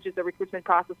who manages the recruitment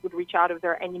process would reach out if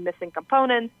there are any missing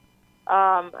components,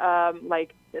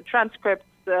 like the transcripts,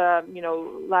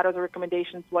 letters of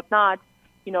recommendations, whatnot.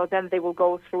 Then they will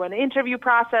go through an interview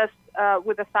process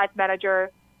with the site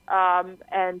manager,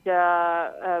 and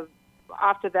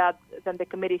after that, then the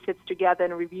committee sits together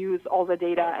and reviews all the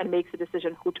data and makes a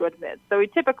decision who to admit. So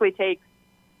it typically takes,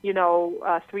 3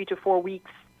 to 4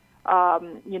 weeks,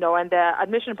 and the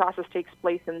admission process takes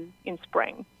place in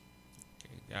spring.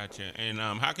 Gotcha. And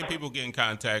how can people get in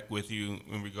contact with you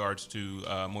in regards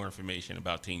to more information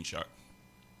about TeenSharp?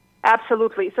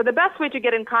 Absolutely. So the best way to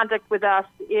get in contact with us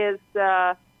is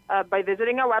by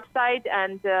visiting our website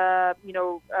and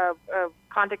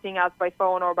contacting us by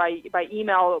phone or by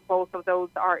email. Both of those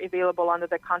are available under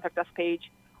the Contact Us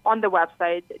page on the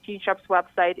website. TeenSharp's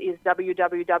website is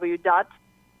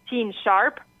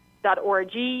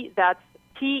www.teensharp.org. That's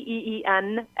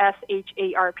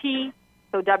TEENSHARP.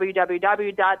 So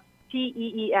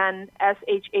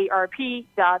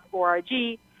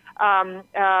www.teensharp.org.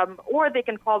 Or they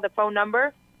can call the phone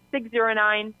number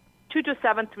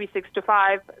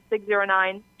 609-227-3625,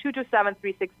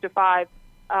 609-227-3625,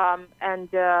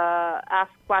 and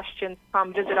ask questions,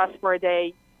 come visit us for a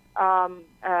day, and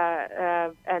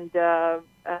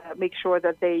make sure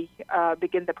that they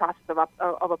begin the process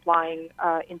of applying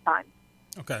in time.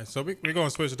 Okay, so we're going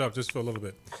to switch it up just for a little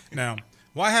bit. Now,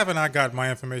 why haven't I got my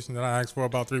information that I asked for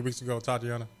about 3 weeks ago,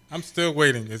 Tatiana? I'm still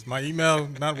waiting. Is my email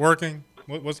not working?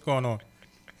 What's going on?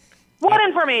 What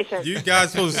information? You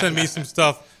guys supposed to send me some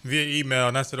stuff via email,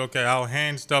 and I said, okay, I'll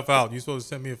hand stuff out. You're supposed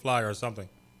to send me a flyer or something.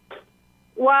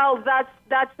 Well,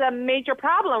 that's a major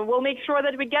problem. We'll make sure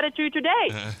that we get it to you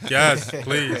today. Yes,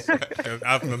 please.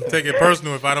 I'm taking it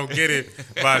personal if I don't get it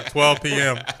by 12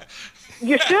 p.m.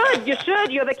 You should.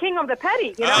 You're the king of the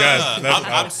petty. Yes,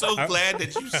 I'm so glad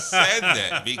that you said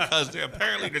that, because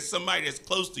apparently there's somebody that's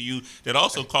close to you that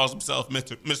also calls himself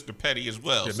Mr. Petty as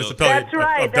well. Yeah, so, Mr. Petty that's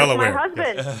right. of That's Delaware. my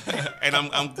husband. and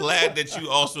I'm glad that you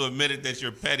also admitted that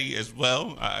you're petty as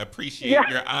well. I appreciate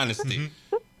your honesty.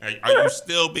 Are you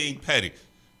still being petty?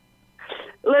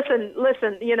 Listen.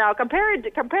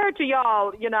 Compared to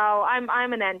y'all,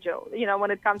 I'm an angel. When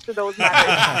it comes to those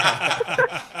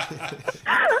matters.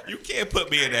 You can't put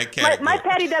me in that category. My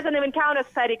petty doesn't even count as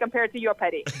petty compared to your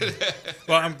petty.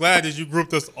 Well, I'm glad that you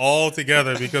grouped us all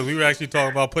together, because we were actually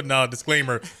talking about putting out a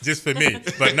disclaimer just for me.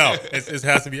 But no, it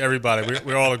has to be everybody.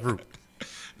 We're all a group.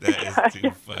 That is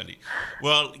too funny.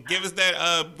 Well, give us that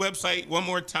website one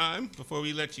more time before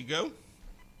we let you go.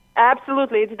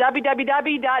 Absolutely. It's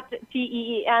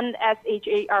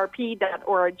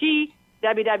www.teensharp.org,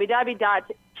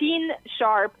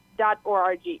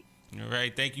 www.teensharp.org. All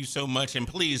right. Thank you so much. And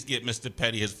please get Mr.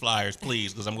 Petty his flyers,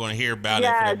 please, because I'm going to hear about it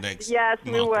for the next Yes,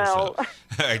 we month or so. will. All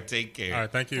right. Take care. All right,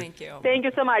 thank you. Thank you. Thank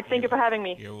you so much. Thank you for having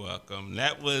me. You're welcome.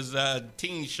 That was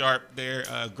TeenSharp. They're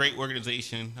a great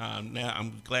organization. Now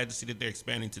I'm glad to see that they're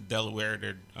expanding to Delaware.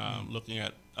 They're looking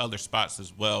at other spots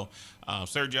as well.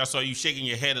 Sergio, I saw you shaking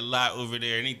your head a lot over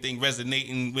there. Anything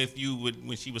resonating with you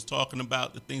when she was talking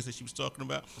about the things that she was talking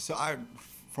about? So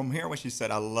from hearing what she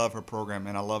said, I love her program,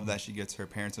 and I love that she gets her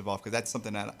parents involved, because that's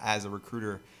something that, as a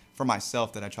recruiter for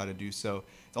myself, that I try to do. So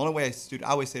the only way I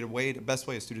always say the best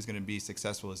way a student is going to be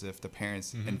successful is if the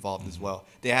parents involved as well.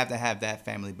 They have to have that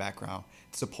family background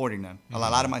supporting them. A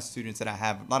lot of my students that I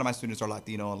have, a lot of my students are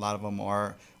Latino. A lot of them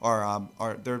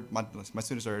my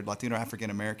students are Latino, African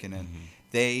American, and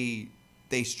they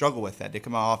struggle with that. They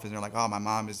come to my office and they're like, oh, my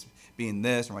mom is being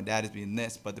this, or my dad is being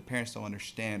this, but the parents don't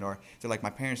understand, or they're like, my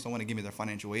parents don't want to give me their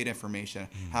financial aid information.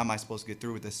 How am I supposed to get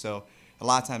through with this? So a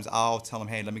lot of times I'll tell them,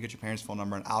 hey, let me get your parents' phone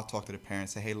number, and I'll talk to the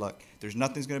parents. Say, hey, look, there's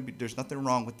nothing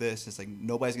wrong with this. It's like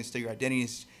nobody's gonna steal your identity.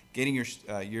 It's getting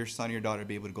your son or your daughter to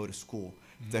be able to go to school.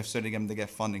 They're starting them to get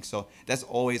funding. So that's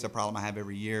always a problem I have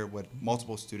every year with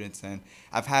multiple students. And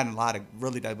I've had a lot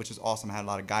of which is awesome. I had a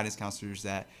lot of guidance counselors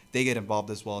that they get involved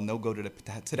as well, and they'll go to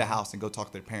the house and go talk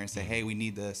to their parents, say, hey, we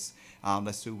need this.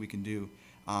 Let's see what we can do.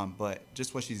 But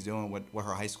just what she's doing with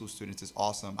her high school students is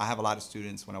awesome. I have a lot of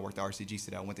students when I worked at RCGC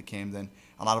that went to Camden.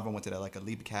 A lot of them went to a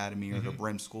Leap Academy or the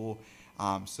Brim School.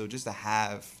 So just to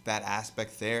have that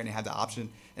aspect there and have the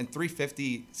option, and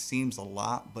 $350 seems a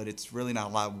lot, but it's really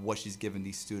not a lot of what she's giving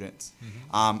these students.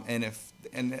 And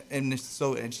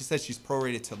she said she's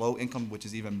prorated to low income, which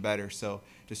is even better. So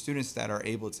the students that are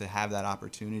able to have that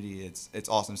opportunity, it's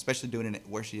awesome. Especially doing it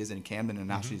where she is in Camden, and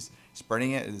now she's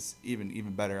spreading it is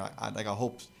even better. I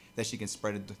hope that she can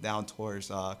spread it down towards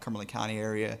Cumberland County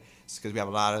area, because we have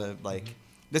a lot of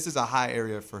this is a high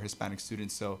area for Hispanic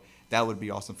students, so that would be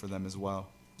awesome for them as well.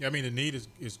 Yeah, I mean, the need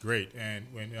is great. And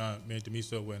when me and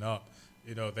Damiso went up,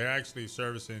 they're actually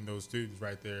servicing those students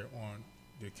right there on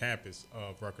the campus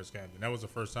of Rutgers Camden. That was the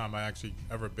first time I actually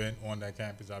ever been on that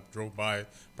campus. I drove by it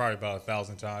probably about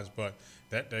 1,000 times, but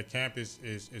that campus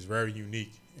is very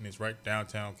unique, and it's right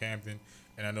downtown Camden.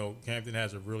 And I know Camden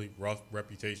has a really rough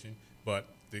reputation, but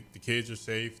the kids are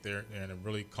safe. They're in a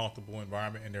really comfortable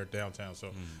environment, and they're downtown. So,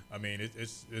 I mean,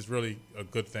 it's really a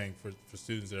good thing for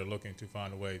students that are looking to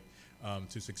find a way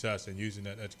to success and using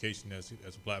that education as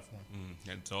a platform.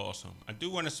 That's awesome. I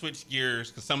do want to switch gears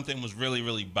because something was really,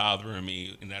 really bothering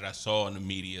me and that I saw in the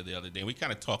media the other day. We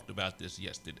kind of talked about this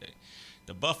yesterday.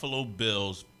 The Buffalo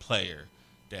Bills player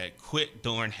that quit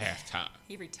during halftime.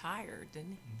 He retired,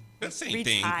 didn't he? The same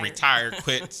thing. Retired,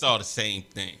 quit. It's all the same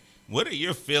thing. What are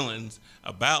your feelings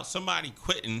about somebody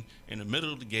quitting in the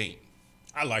middle of the game?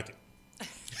 I like it.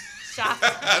 Shocker.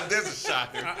 There's a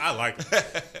shocker. I like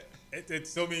it. It's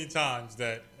so many times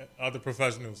that other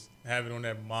professionals have it on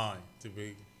their mind to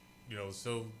be,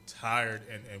 so tired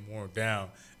and worn down,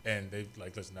 and they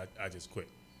like, listen, I just quit.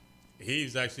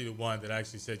 He's actually the one that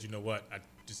actually said, you know what, I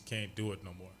just can't do it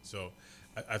no more. So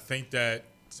I think that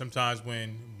sometimes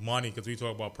when money, because we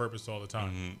talk about purpose all the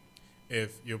time,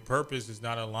 if your purpose is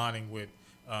not aligning with,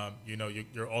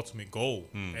 your ultimate goal,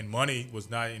 and money was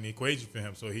not in the equation for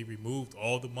him, so he removed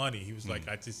all the money. He was like,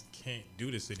 I just can't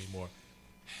do this anymore.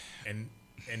 And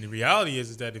the reality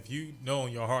is that if you know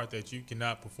in your heart that you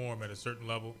cannot perform at a certain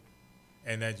level,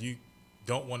 and that you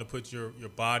don't want to put your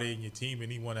body and your team,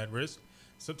 anyone at risk,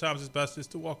 sometimes it's best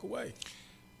just to walk away.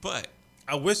 But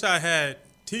I wish I had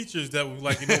teachers that were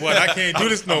like, you know what, I can't do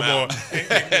this no more.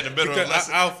 In the middle of the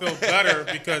lesson. I'll feel better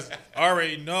because I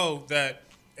already know that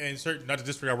in certain, not the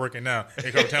district I work in now,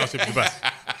 Egg Harbor Township is the best.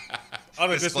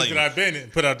 Other districts that I've been in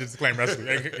put out the disclaimer,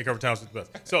 Egg Harbor Township is the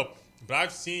best. So, but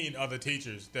I've seen other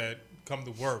teachers that come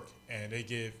to work and they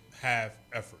give half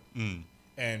effort.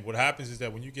 And what happens is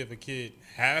that when you give a kid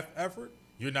half effort,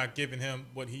 you're not giving him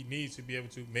what he needs to be able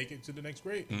to make it to the next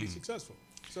grade and be successful.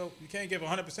 So you can't give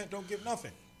 100%, don't give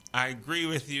nothing. I agree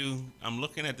with you. I'm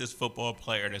looking at this football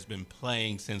player that's been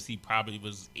playing since he probably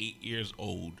was 8 years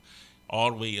old,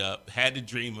 all the way up, had the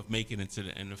dream of making it to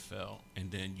the NFL,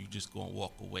 and then you just go and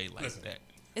walk away like that.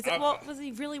 Is it, was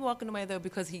he really walking away, though,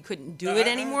 because he couldn't do it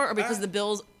anymore, or because the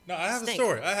Bills No, I have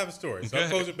a story. So I'm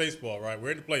coaching baseball, right?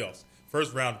 We're in the playoffs,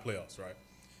 first round of playoffs, right?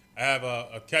 I have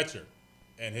a catcher,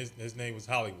 and his name was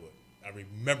Hollywood. I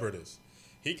remember this.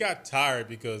 He got tired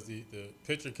because the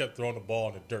pitcher kept throwing the ball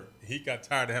in the dirt. He got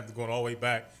tired of having to go all the way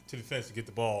back to the fence to get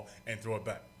the ball and throw it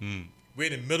back.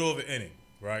 We're in the middle of an inning,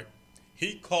 right?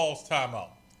 He calls timeout.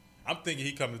 I'm thinking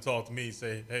he come to talk to me and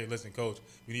say, hey, listen, coach,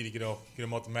 we need to get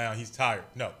him off the mound. He's tired.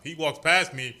 No, he walks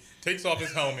past me, takes off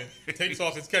his helmet, takes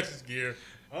off his catcher's gear,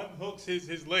 unhooks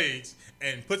his legs,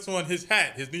 and puts on his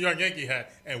hat, his New York Yankee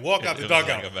hat, and walk out the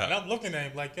dugout. And I'm looking at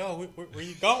him like, yo, where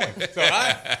you going? So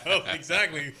I know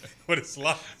exactly what it's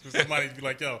like for somebody to be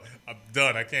like, yo, I'm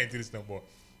done. I can't do this no more.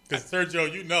 Because,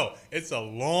 Sergio, it's a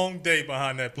long day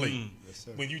behind that plate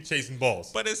when you chasing balls.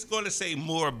 But it's going to say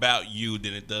more about you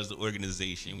than it does the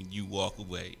organization when you walk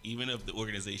away, even if the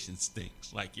organization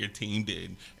stinks, like your team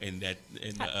did and the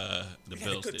Bills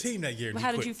had a good did. team that year. Well,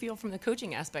 how did you feel from the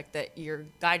coaching aspect that your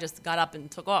guy just got up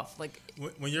and took off? Like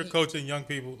when you're coaching young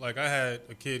people, like I had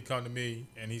a kid come to me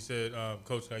and he said,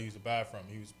 Coach, can I use the bathroom?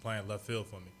 He was playing left field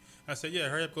for me. I said, yeah,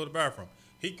 hurry up, go to the bathroom.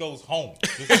 He goes home.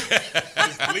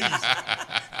 Just leaves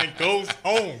and goes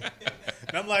home.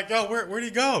 And I'm like, yo, where'd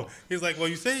he go? He's like, well,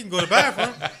 you say he can go to the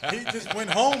bathroom. He just went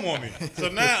home on me. So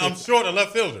now I'm short a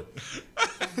left fielder.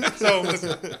 So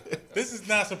listen, this is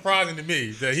not surprising to me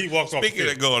that he walks off the field.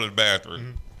 Speaking of going to the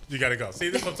bathroom. You got to go. See,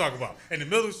 this is what I'm talking about. In the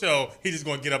middle of the show, he's just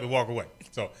going to get up and walk away.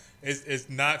 So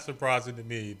it's not surprising to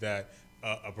me that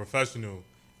a professional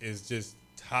is just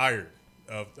tired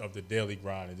of the daily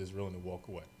grind and just willing to walk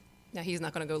away. Now he's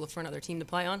not going to go look for another team to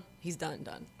play on. He's done.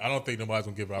 I don't think nobody's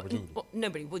going to give him an opportunity. Well,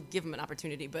 nobody would give him an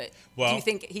opportunity, but do you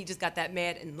think he just got that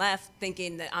mad and left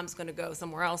thinking that I'm just going to go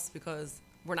somewhere else because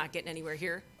we're not getting anywhere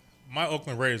here? My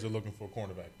Oakland Raiders are looking for a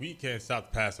cornerback. We can't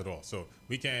stop the pass at all, so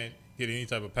we can't get any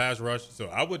type of pass rush. So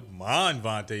I wouldn't mind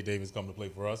Vontae Davis coming to play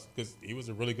for us because he was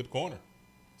a really good corner.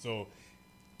 So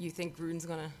you think Gruden's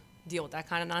going to deal with that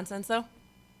kind of nonsense, though?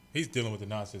 He's dealing with the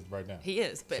nonsense right now. He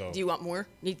is, but do you want more?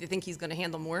 Do you think he's going to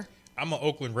handle more? I'm an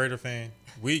Oakland Raider fan.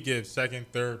 We give second,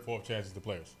 third, fourth chances to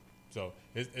players. So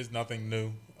it's nothing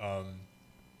new.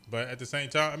 But at the same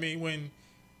time, I mean, when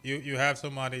you have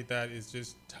somebody that is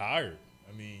just tired,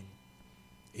 I mean,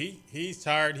 he's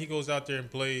tired. He goes out there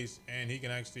and plays, and he can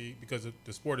actually, because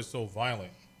the sport is so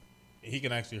violent, he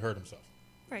can actually hurt himself.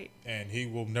 Right. And he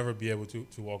will never be able to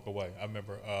walk away. I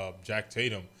remember Jack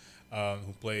Tatum,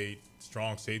 who played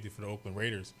strong safety for the Oakland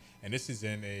Raiders, and this is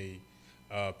in a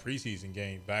preseason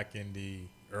game back in the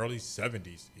early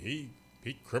 70s. He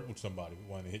crippled somebody with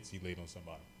one of the hits he laid on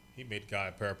somebody. He made the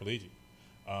guy paraplegic.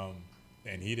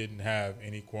 And he didn't have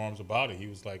any qualms about it. He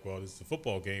was like, well, this is a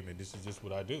football game, and this is just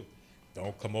what I do.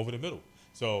 Don't come over the middle.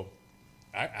 So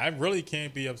I really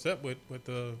can't be upset with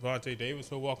Vontae Davis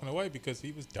for walking away because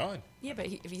he was done. Yeah, but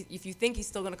if you think he's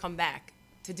still going to come back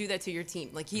to do that to your team,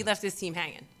 like he left his team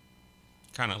hanging.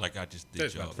 Kind of like I just did.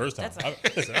 That's not the first time.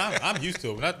 I'm used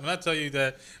to it. When I tell you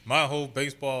that my whole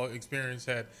baseball experience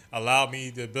had allowed me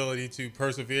the ability to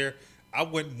persevere, I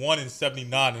went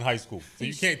 1-79 in high school. So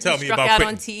you can't tell me about struck out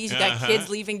quitting. on tees. You got kids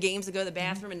leaving games to go to the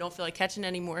bathroom and don't feel like catching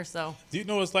anymore. So do you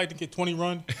know what it's like to get 20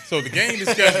 run? So the game is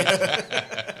scheduled.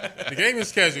 The game is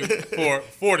scheduled for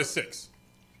 4 to 6.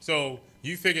 So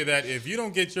you figure that if you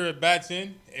don't get your at bats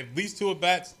in, at least 2 at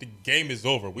bats, the game is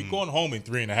over. We're going home in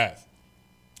 3.5.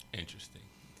 Interesting.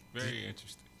 Very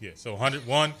interesting. Yeah, so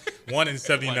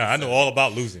 1-79. I know all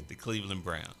about losing. The Cleveland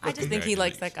Browns. I just think he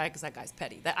likes that guy because that guy's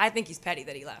petty. I think he's petty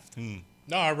that he left.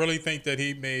 No, I really think that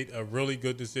he made a really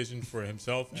good decision for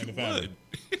himself and the family.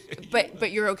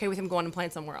 But you're okay with him going and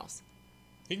playing somewhere else?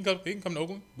 He can come to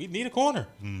Oakland. We need a corner.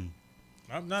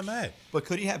 I'm not mad. But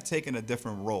could he have taken a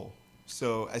different role?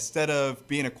 So instead of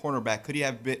being a cornerback, could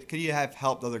he have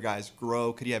helped other guys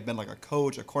grow? Could he have been like a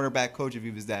coach, a cornerback coach if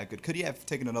he was that good? Could he have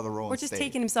taken another role? Or just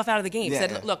taking himself out of the game? Yeah.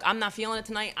 Said, look, I'm not feeling it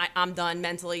tonight. I'm done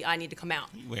mentally. I need to come out.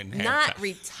 Went Not halftime.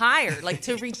 retired. Like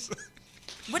to reach.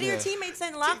 What are your teammates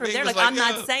saying in the locker room? They're Teammates like, was I'm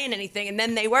like, not saying anything, and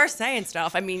then they were saying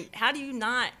stuff. I mean, how do you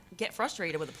not get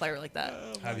frustrated with a player like that?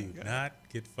 How do you not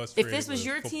get frustrated? If this was with a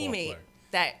your football teammate player?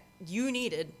 that you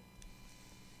needed,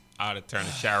 I'd have turned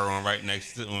the shower on right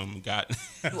next to him.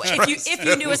 if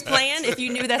you knew his plan, if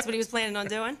you knew that's what he was planning on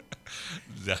doing.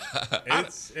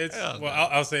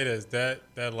 I'll say this: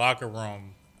 that locker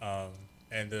room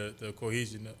and the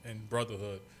cohesion and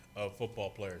brotherhood of football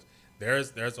players.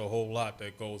 There's a whole lot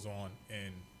that goes on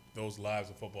in those lives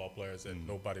of football players that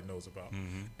nobody knows about,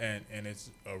 and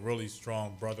it's a really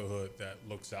strong brotherhood that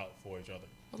looks out for each other.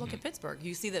 Well, look at Pittsburgh.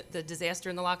 You see the disaster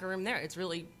in the locker room there. It's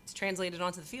translated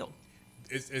onto the field.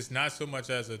 It's not so much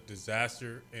as a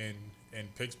disaster in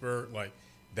Pittsburgh. Like,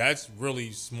 that's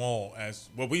really small. As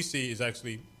what we see is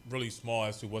actually really small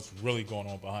as to what's really going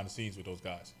on behind the scenes with those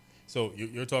guys. So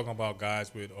you're talking about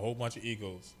guys with a whole bunch of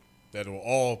egos that are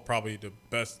all probably the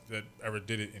best that ever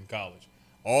did it in college,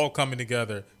 all coming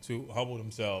together to humble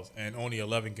themselves, and only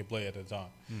 11 can play at a time.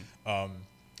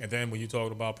 And then when you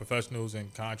talk about professionals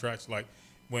and contracts, like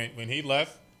when he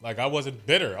left, like, I wasn't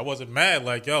bitter. I wasn't mad.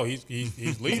 Like, yo, he's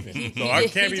leaving. So I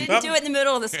can't be. He didn't do it in the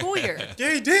middle of the school year.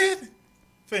 Yeah, he did.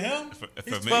 For him, For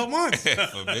he's me? 12 months.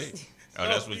 For me. Oh,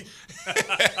 that's what.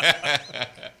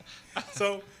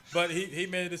 So, but he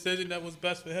made a decision that was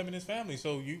best for him and his family.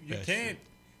 So you That's can't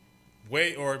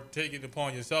wait or take it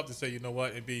upon yourself to say, you know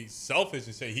what, and be selfish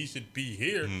and say he should be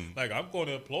here. Like, I'm going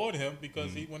to applaud him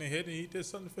because he went ahead and he did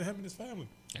something for him and his family.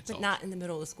 That's But all. not in the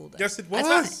middle of the school day. Yes, it That's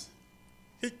was.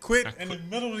 He quit I in the quit.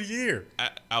 middle of the year.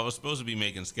 I was supposed to be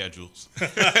making schedules,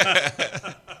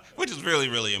 which is really,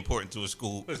 really important to a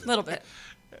school. A little bit.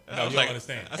 No, you don't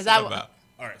understand. That's Is what that I'm what- about.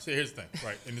 All right, so here's the thing,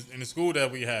 right? In the school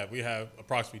that we have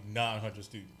approximately 900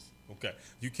 students. Okay,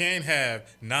 you can't have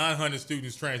 900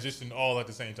 students transition all at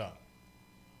the same time.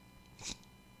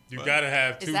 You got to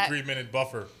have Is 2-3 minute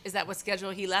buffer. Is that what schedule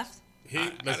he left?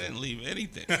 I didn't leave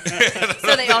anything.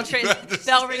 So they all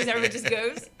bell rings, everybody just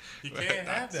goes. You can't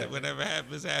have that. Whatever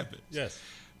happens, happens. Yes.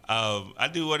 I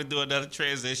do want to do another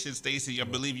transition. Stacey, I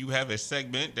believe you have a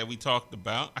segment that we talked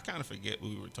about. I kind of forget what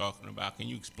we were talking about. Can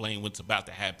you explain what's about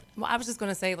to happen? Well, I was just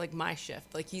going to say, like, my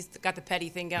shift. Like, he's got the petty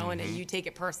thing going, and you take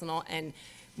it personal. And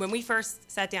when we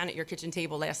first sat down at your kitchen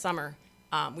table last summer,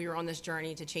 we were on this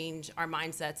journey to change our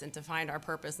mindsets and to find our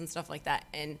purpose and stuff like that.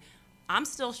 And I'm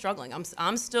still struggling.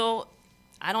 I'm still,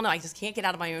 I don't know, I just can't get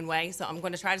out of my own way. So I'm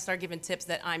going to try to start giving tips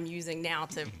that I'm using now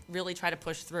to really try to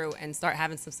push through and start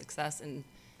having some success and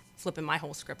flipping my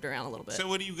whole script around a little bit. So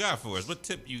what do you got for us? What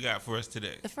tip you got for us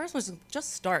today? The first was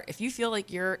just start. If you feel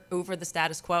like you're over the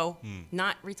status quo,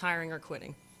 not retiring or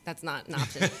quitting, that's not an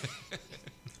option.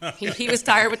 He was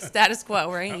tired with the status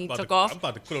quo, right? He took off. I'm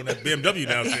about to quit on that BMW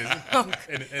now,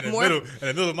 Susan. In the More?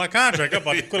 middle of my contract, I'm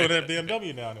about to quit on that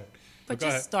BMW down there. But Go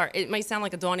just ahead. start. It might sound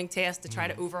like a daunting task to try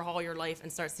to overhaul your life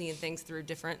and start seeing things through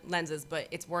different lenses, but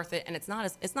it's worth it, and it's not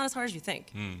as hard as you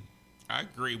think. I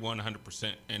agree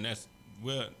 100%, and that's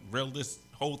where this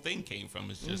whole thing came from.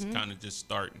 It's just kind of just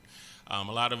starting. A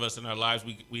lot of us in our lives,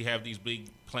 we have these big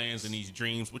plans and these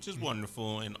dreams, which is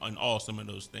wonderful and awesome and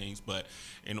those things. But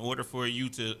in order for you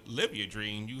to live your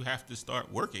dream, you have to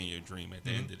start working your dream at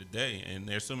the end of the day. And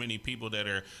there's so many people that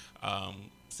are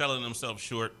selling themselves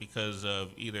short because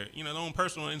of either, their own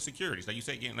personal insecurities. Like you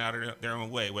say, getting out of their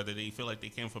own way, whether they feel like they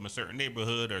came from a certain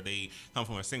neighborhood or they come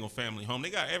from a single-family home. They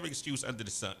got every excuse under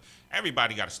the sun.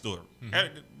 Everybody got a story.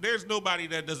 There's nobody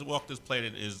that doesn't walk this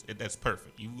planet that's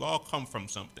perfect. You all come from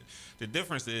something. The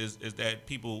difference is that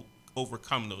people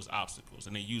overcome those obstacles,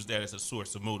 and they use that as a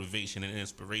source of motivation and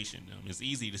inspiration. It's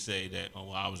easy to say that,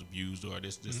 I was abused, or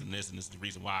this and this is the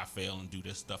reason why I fail, and do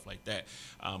this stuff like that.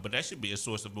 But that should be a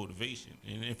source of motivation.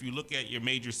 And if you look at your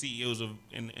major CEOs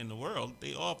in the world,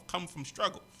 they all come from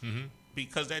struggle.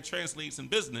 Because that translates in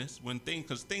business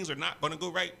because things are not going to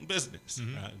go right in business.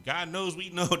 God knows we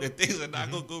know that things are not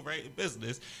going to go right in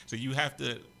business. So you have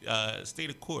to stay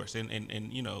the course and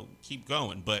keep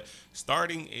going. But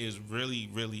starting is really,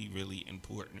 really, really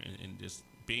important, and just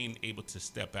being able to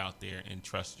step out there and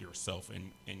trust yourself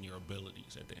and your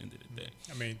abilities at the end of the day.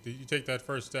 I mean, you take that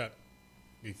first step.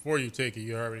 Before you take it,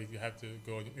 you have to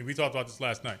go. And we talked about this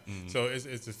last night. So it's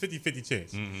a 50-50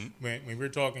 chance. When we were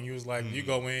talking, you was like, you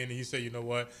go in and you say, you know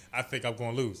what, I think I'm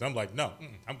going to lose. I'm like, no,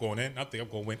 I'm going in. I think I'm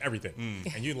going to win everything.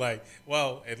 And you're like,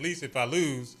 well, at least if I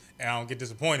lose and I don't get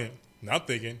disappointed, and I'm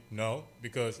thinking, no,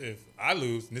 because if I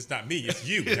lose, and it's not me, it's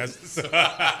you. See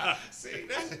that?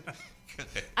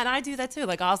 And I do that too.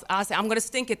 Like I'll say, I'm going to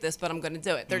stink at this, but I'm going to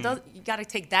do it. You got to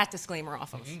take that disclaimer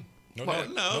off of. No.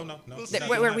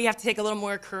 Where we have to take a little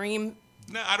more Kareem.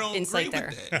 No, I don't agree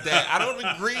with that. I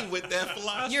don't agree with that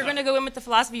philosophy. You're going to go in with the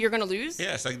philosophy you're going to lose?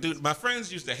 Yes, dude, my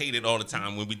friends used to hate it all the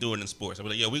time when we do it in sports. I'd be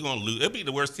like, yo, we're going to lose. It'll be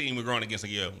the worst team we're going against.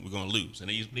 Like, yo, we're going to lose. And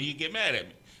then you get mad at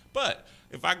me. But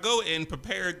if I go in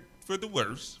prepared for the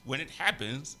worst, when it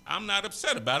happens, I'm not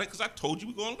upset about it because I told you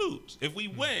we're going to lose. If we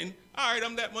win, all right,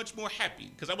 I'm that much more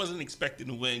happy because I wasn't expecting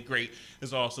to win. Great.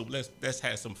 It's also, let's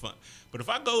have some fun. But if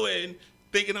I go in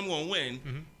thinking I'm going to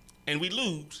win, and we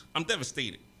lose, I'm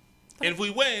devastated. And if we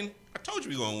win, I told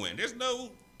you we're going to win. There's no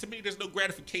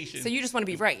gratification. So you just want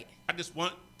to be right. I just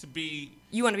want to be.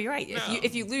 You want to be right. No.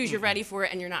 If you lose, you're ready for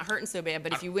it, and you're not hurting so bad.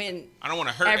 But if you win, I don't want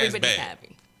to hurt as bad. Everybody's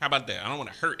happy. How about that? I don't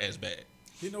want to hurt as bad.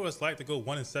 You know what it's like to go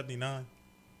 1-79?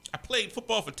 I played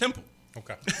football for Temple.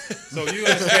 Okay. So you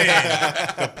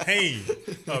understand the pain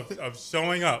of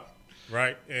showing up,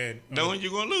 right? And knowing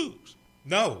you're going to lose.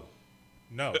 No.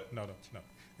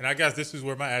 And I guess this is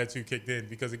where my attitude kicked in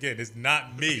because, again, it's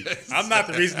not me. I'm not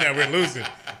the reason that we're losing.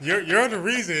 You're the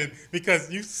reason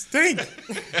because you stink.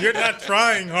 You're not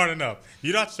trying hard enough.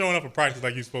 You're not showing up for practice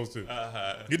like you're supposed to.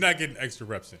 You're not getting extra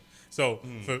reps in. So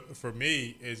for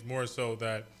me, it's more so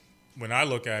that when I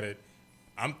look at it,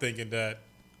 I'm thinking that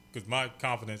because my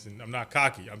confidence, and I'm not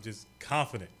cocky, I'm just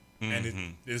confident.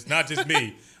 And it's not just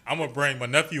me. I'm going to bring my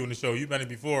nephew on the show. You've met him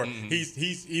before.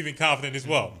 He's even confident as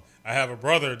well. I have a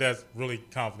brother that's really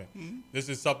confident. This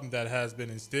is something that has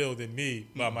been instilled in me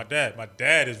by my dad. My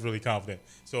dad is really confident.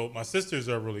 So my sisters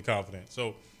are really confident.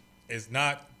 So it's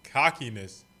not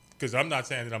cockiness because I'm not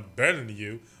saying that I'm better than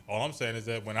you. All I'm saying is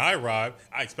that when I arrive,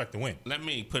 I expect to win. Let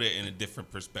me put it in a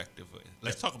different perspective.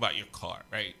 Let's talk about your car,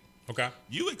 right? Okay.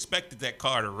 You expected that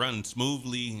car to run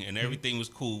smoothly and everything was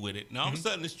cool with it. Now all of a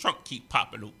sudden this trunk keep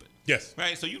popping open. Yes.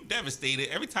 Right? So you devastated.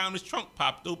 Every time this trunk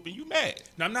popped open, you mad.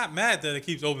 Now, I'm not mad that it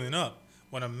keeps opening up.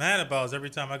 What I'm mad about is every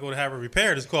time I go to have it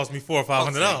repaired, it's cost me $400 or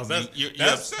 $500.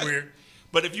 That's weird.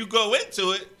 But if you go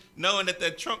into it knowing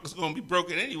that trunk is going to be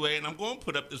broken anyway and I'm going to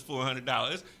put up this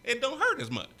 $400, it don't hurt as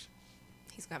much.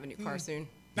 He's going to have a new car soon.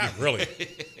 Not really.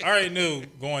 I already knew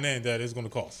going in that it's going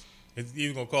to cost. It's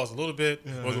either going to cost a little bit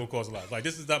or it's going to cost a lot. Like,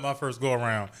 this is not my first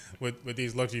go-around with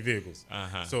these luxury vehicles.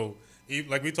 So,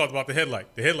 like we talked about the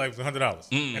headlight. The headlight was $100.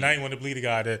 And I didn't want to bleed a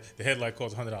guy that the headlight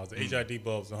cost $100. The HID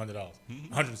bulb was $100.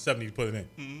 $170 to put it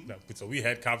in. So we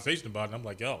had conversation about it, and I'm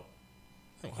like, yo,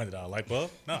 $100 light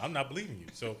bulb? No, I'm not believing you.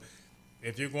 So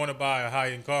if you're going to buy a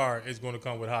high-end car, it's going to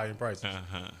come with high-end prices.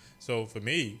 So for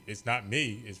me, it's not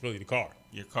me. It's really the car.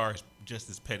 Your car is just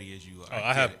as petty as you are.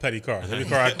 I have petty cars. Every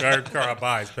car I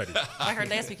buy is petty. I heard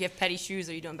last week you have petty shoes.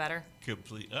 Are you doing better?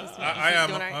 Complete. I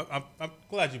am. I'm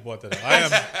glad you brought that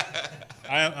up.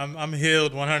 I'm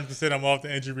healed 100%. I'm off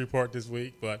the injury report this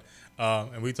week, but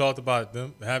and we talked about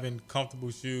them having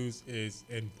comfortable shoes is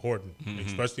important,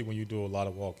 especially when you do a lot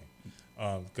of walking,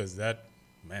 because that'll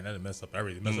mess up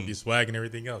everything. Mess up your swag and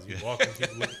everything else. You walking,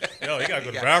 people look, yo, you gotta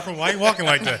go to the bathroom. Why are you walking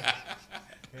like that?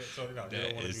 So, you don't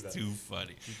That want to is do that. too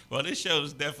funny. Well, this show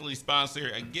is definitely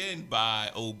sponsored again by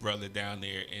Old Brother down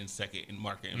there in 2nd and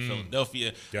Market in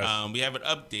Philadelphia. Yes. We have an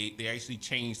update. They actually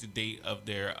changed the date of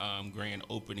their grand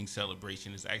opening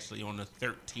celebration. It's actually on the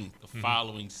 13th, the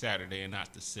following Saturday, and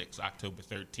not the 6th, October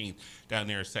 13th, down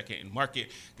there at 2nd and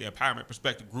Market. The Empowerment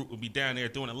Perspective Group will be down there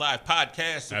doing a live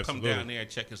podcast. So Absolutely. come down there,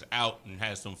 check us out, and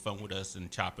have some fun with us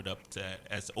and chop it up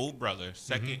as Old Brother,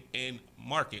 2nd and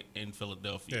Market in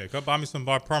Philadelphia. Yeah, come buy me some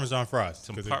Parmesan fries.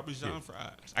 Some Parmesan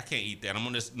fries. I can't eat that. I'm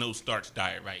on this no starch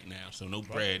diet right now, so no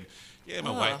bread. Yeah,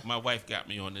 my wife got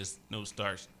me on this no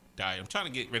starch diet. I'm trying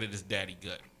to get rid of this daddy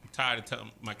gut. I'm tired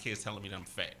of my kids telling me that I'm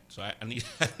fat, so I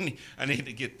need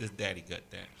to get this daddy gut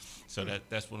down. So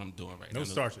that's what I'm doing right now. No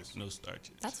starches. No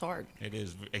starches. That's hard. It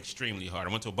is extremely hard.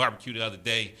 I went to a barbecue the other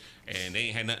day, and they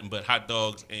ain't had nothing but hot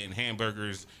dogs and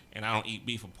hamburgers, and I don't eat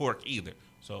beef or pork either.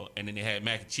 So, and then they had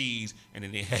mac and cheese, and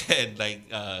then they had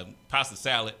pasta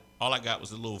salad. All I got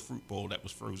was a little fruit bowl that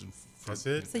was frozen. That's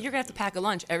it? So you're gonna have to pack a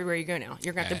lunch everywhere you go now.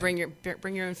 You're gonna have to bring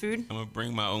your own food. I'm gonna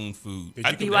bring my own food.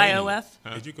 Did you BYOF?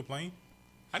 Huh? Did you complain?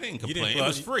 I didn't You complain. didn't It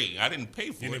was free. I didn't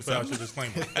pay for You it. didn't put out your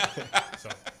disclaimer. So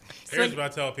here's what I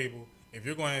tell people. If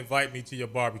you're going to invite me to your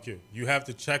barbecue, you have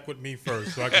to check with me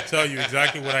first so I can tell you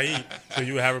exactly what I eat so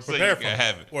you have it So you prepared can for me.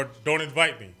 have it. Or don't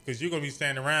invite me because you're going to be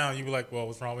standing around. You'll be like, well,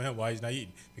 what's wrong with him? Why he's not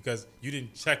eating? Because you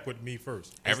didn't check with me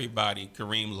first. Everybody,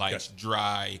 Kareem likes Yes.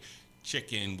 dry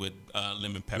chicken with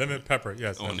lemon pepper. Lemon pepper,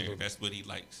 yes. On absolutely. there. That's what he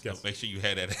likes. Yes. So make sure you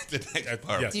had that at the next Yes.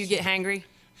 barbecue. Do you get hangry?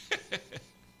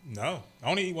 No, I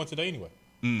only eat once a day anyway.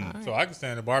 So I can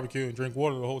stand at the barbecue and drink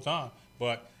water the whole time.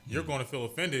 But you're going to feel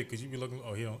offended because you be looking.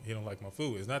 Oh, he don't like my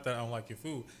food. It's not that I don't like your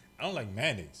food. I don't like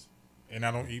mayonnaise, and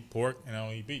I don't eat pork, and I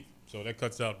don't eat beef. So that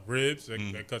cuts out ribs.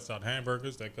 That cuts out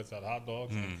hamburgers. That cuts out hot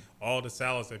dogs. And all the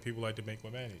salads that people like to make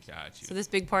with mayonnaise. Got you. So this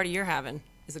big party you're having,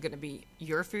 is it going to be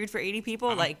your food for 80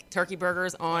 people, like turkey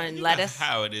burgers on lettuce?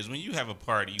 How it is when you have a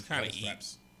party, you kind of Lettuce eat.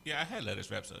 wraps. Yeah, I had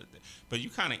lettuce wraps the other day, but you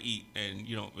kind of eat and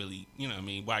you don't really, what I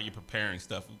mean, while you're preparing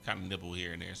stuff, we kind of nibble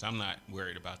here and there. So I'm not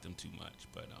worried about them too much,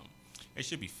 but it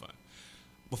should be fun.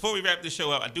 Before we wrap this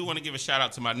show up, I do want to give a shout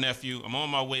out to my nephew. I'm on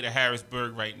my way to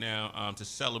Harrisburg right now to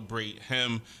celebrate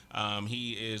him.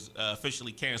 He is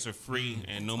officially cancer-free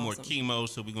and no more chemo,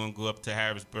 so we're going to go up to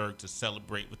Harrisburg to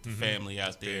celebrate with the family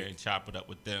out there and chop it up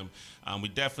with them. We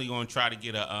definitely going to try to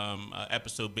get a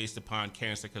episode based upon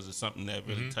cancer because it's something that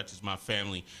really touches my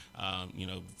family,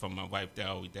 from my wife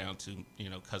all the way down to,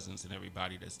 cousins and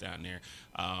everybody that's down there.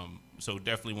 So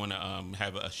definitely want to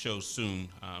have a show soon,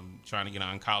 trying to get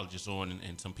an oncologist on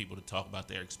and some people to talk about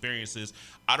their experiences.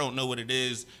 I don't know what it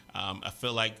is. I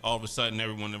feel like all of a sudden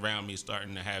everyone around me is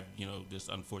starting to have, this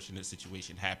unfortunate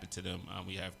situation happen to them.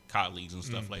 We have colleagues and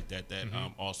stuff like that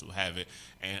also have it.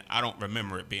 And I don't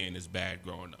remember it being this bad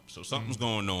growing up. So something's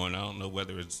going on. I don't know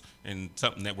whether it's in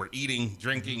something that we're eating,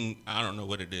 drinking. I don't know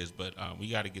what it is, but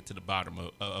we got to get to the bottom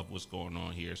of what's going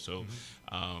on here. So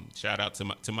shout out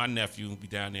to my nephew who'll be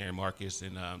down there in Marcus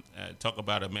and talk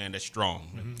about a man that's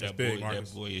strong. That's big,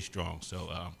 Marcus. That boy is strong. So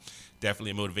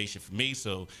definitely a motivation for me.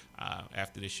 So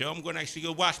after the show, I'm going to actually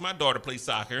go watch my daughter play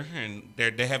soccer. And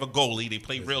they have a goalie. They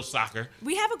play real soccer.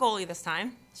 We have a goalie this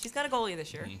time. She's got a goalie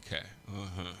this year. Okay.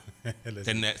 Listen,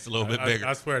 Then that's a little bit bigger.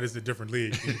 I swear this is a different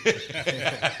league.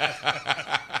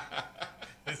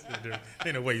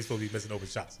 Ain't no way you're supposed to be missing open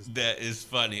shots. That is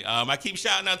funny. I keep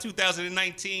shouting out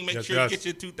 2019. Make sure you get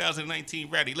your 2019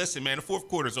 ready. Listen, man, the fourth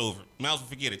quarter's over. Might as well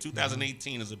forget it.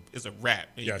 2018 is a wrap.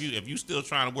 Yes. If you still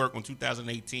trying to work on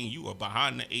 2018, you are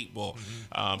behind the eight ball.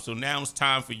 So now it's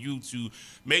time for you to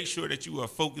make sure that you are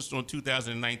focused on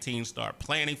 2019. Start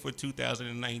planning for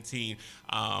 2019.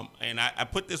 And I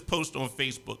put this post on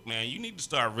Facebook, man. You need to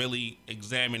start really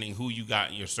examining who you got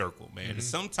in your circle, man.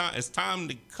 It's time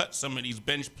to cut some of these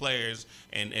bench players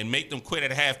and make them quit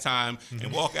at halftime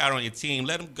and walk out on your team.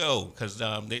 Let them go because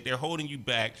they're holding you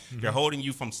back. They're holding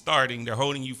you from starting. They're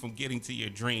holding you from getting to your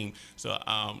dream. So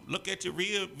look at your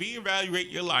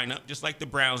reevaluate your lineup just like the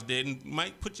Browns did, and you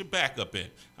might put your backup in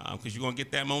because you're gonna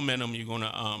get that momentum. You're gonna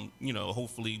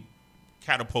hopefully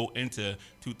catapult into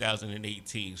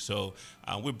 2018. So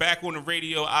we're back on the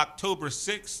radio October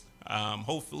 6th.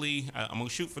 Hopefully, I'm going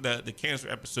to shoot for the cancer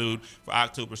episode for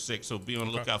October 6th, so be on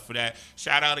the lookout for that.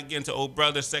 Shout out again to Old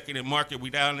Brother, 2nd and Market. We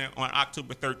down there on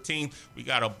October 13th. We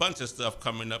got a bunch of stuff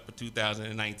coming up for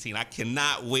 2019. I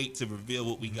cannot wait to reveal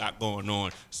what we got going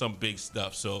on, some big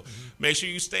stuff. So make sure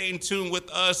you stay in tune with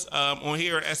us on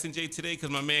here at S&J Today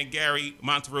because my man Gary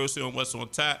Monteroso on What's on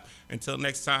Top. Until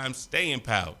next time, stay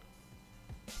empowered.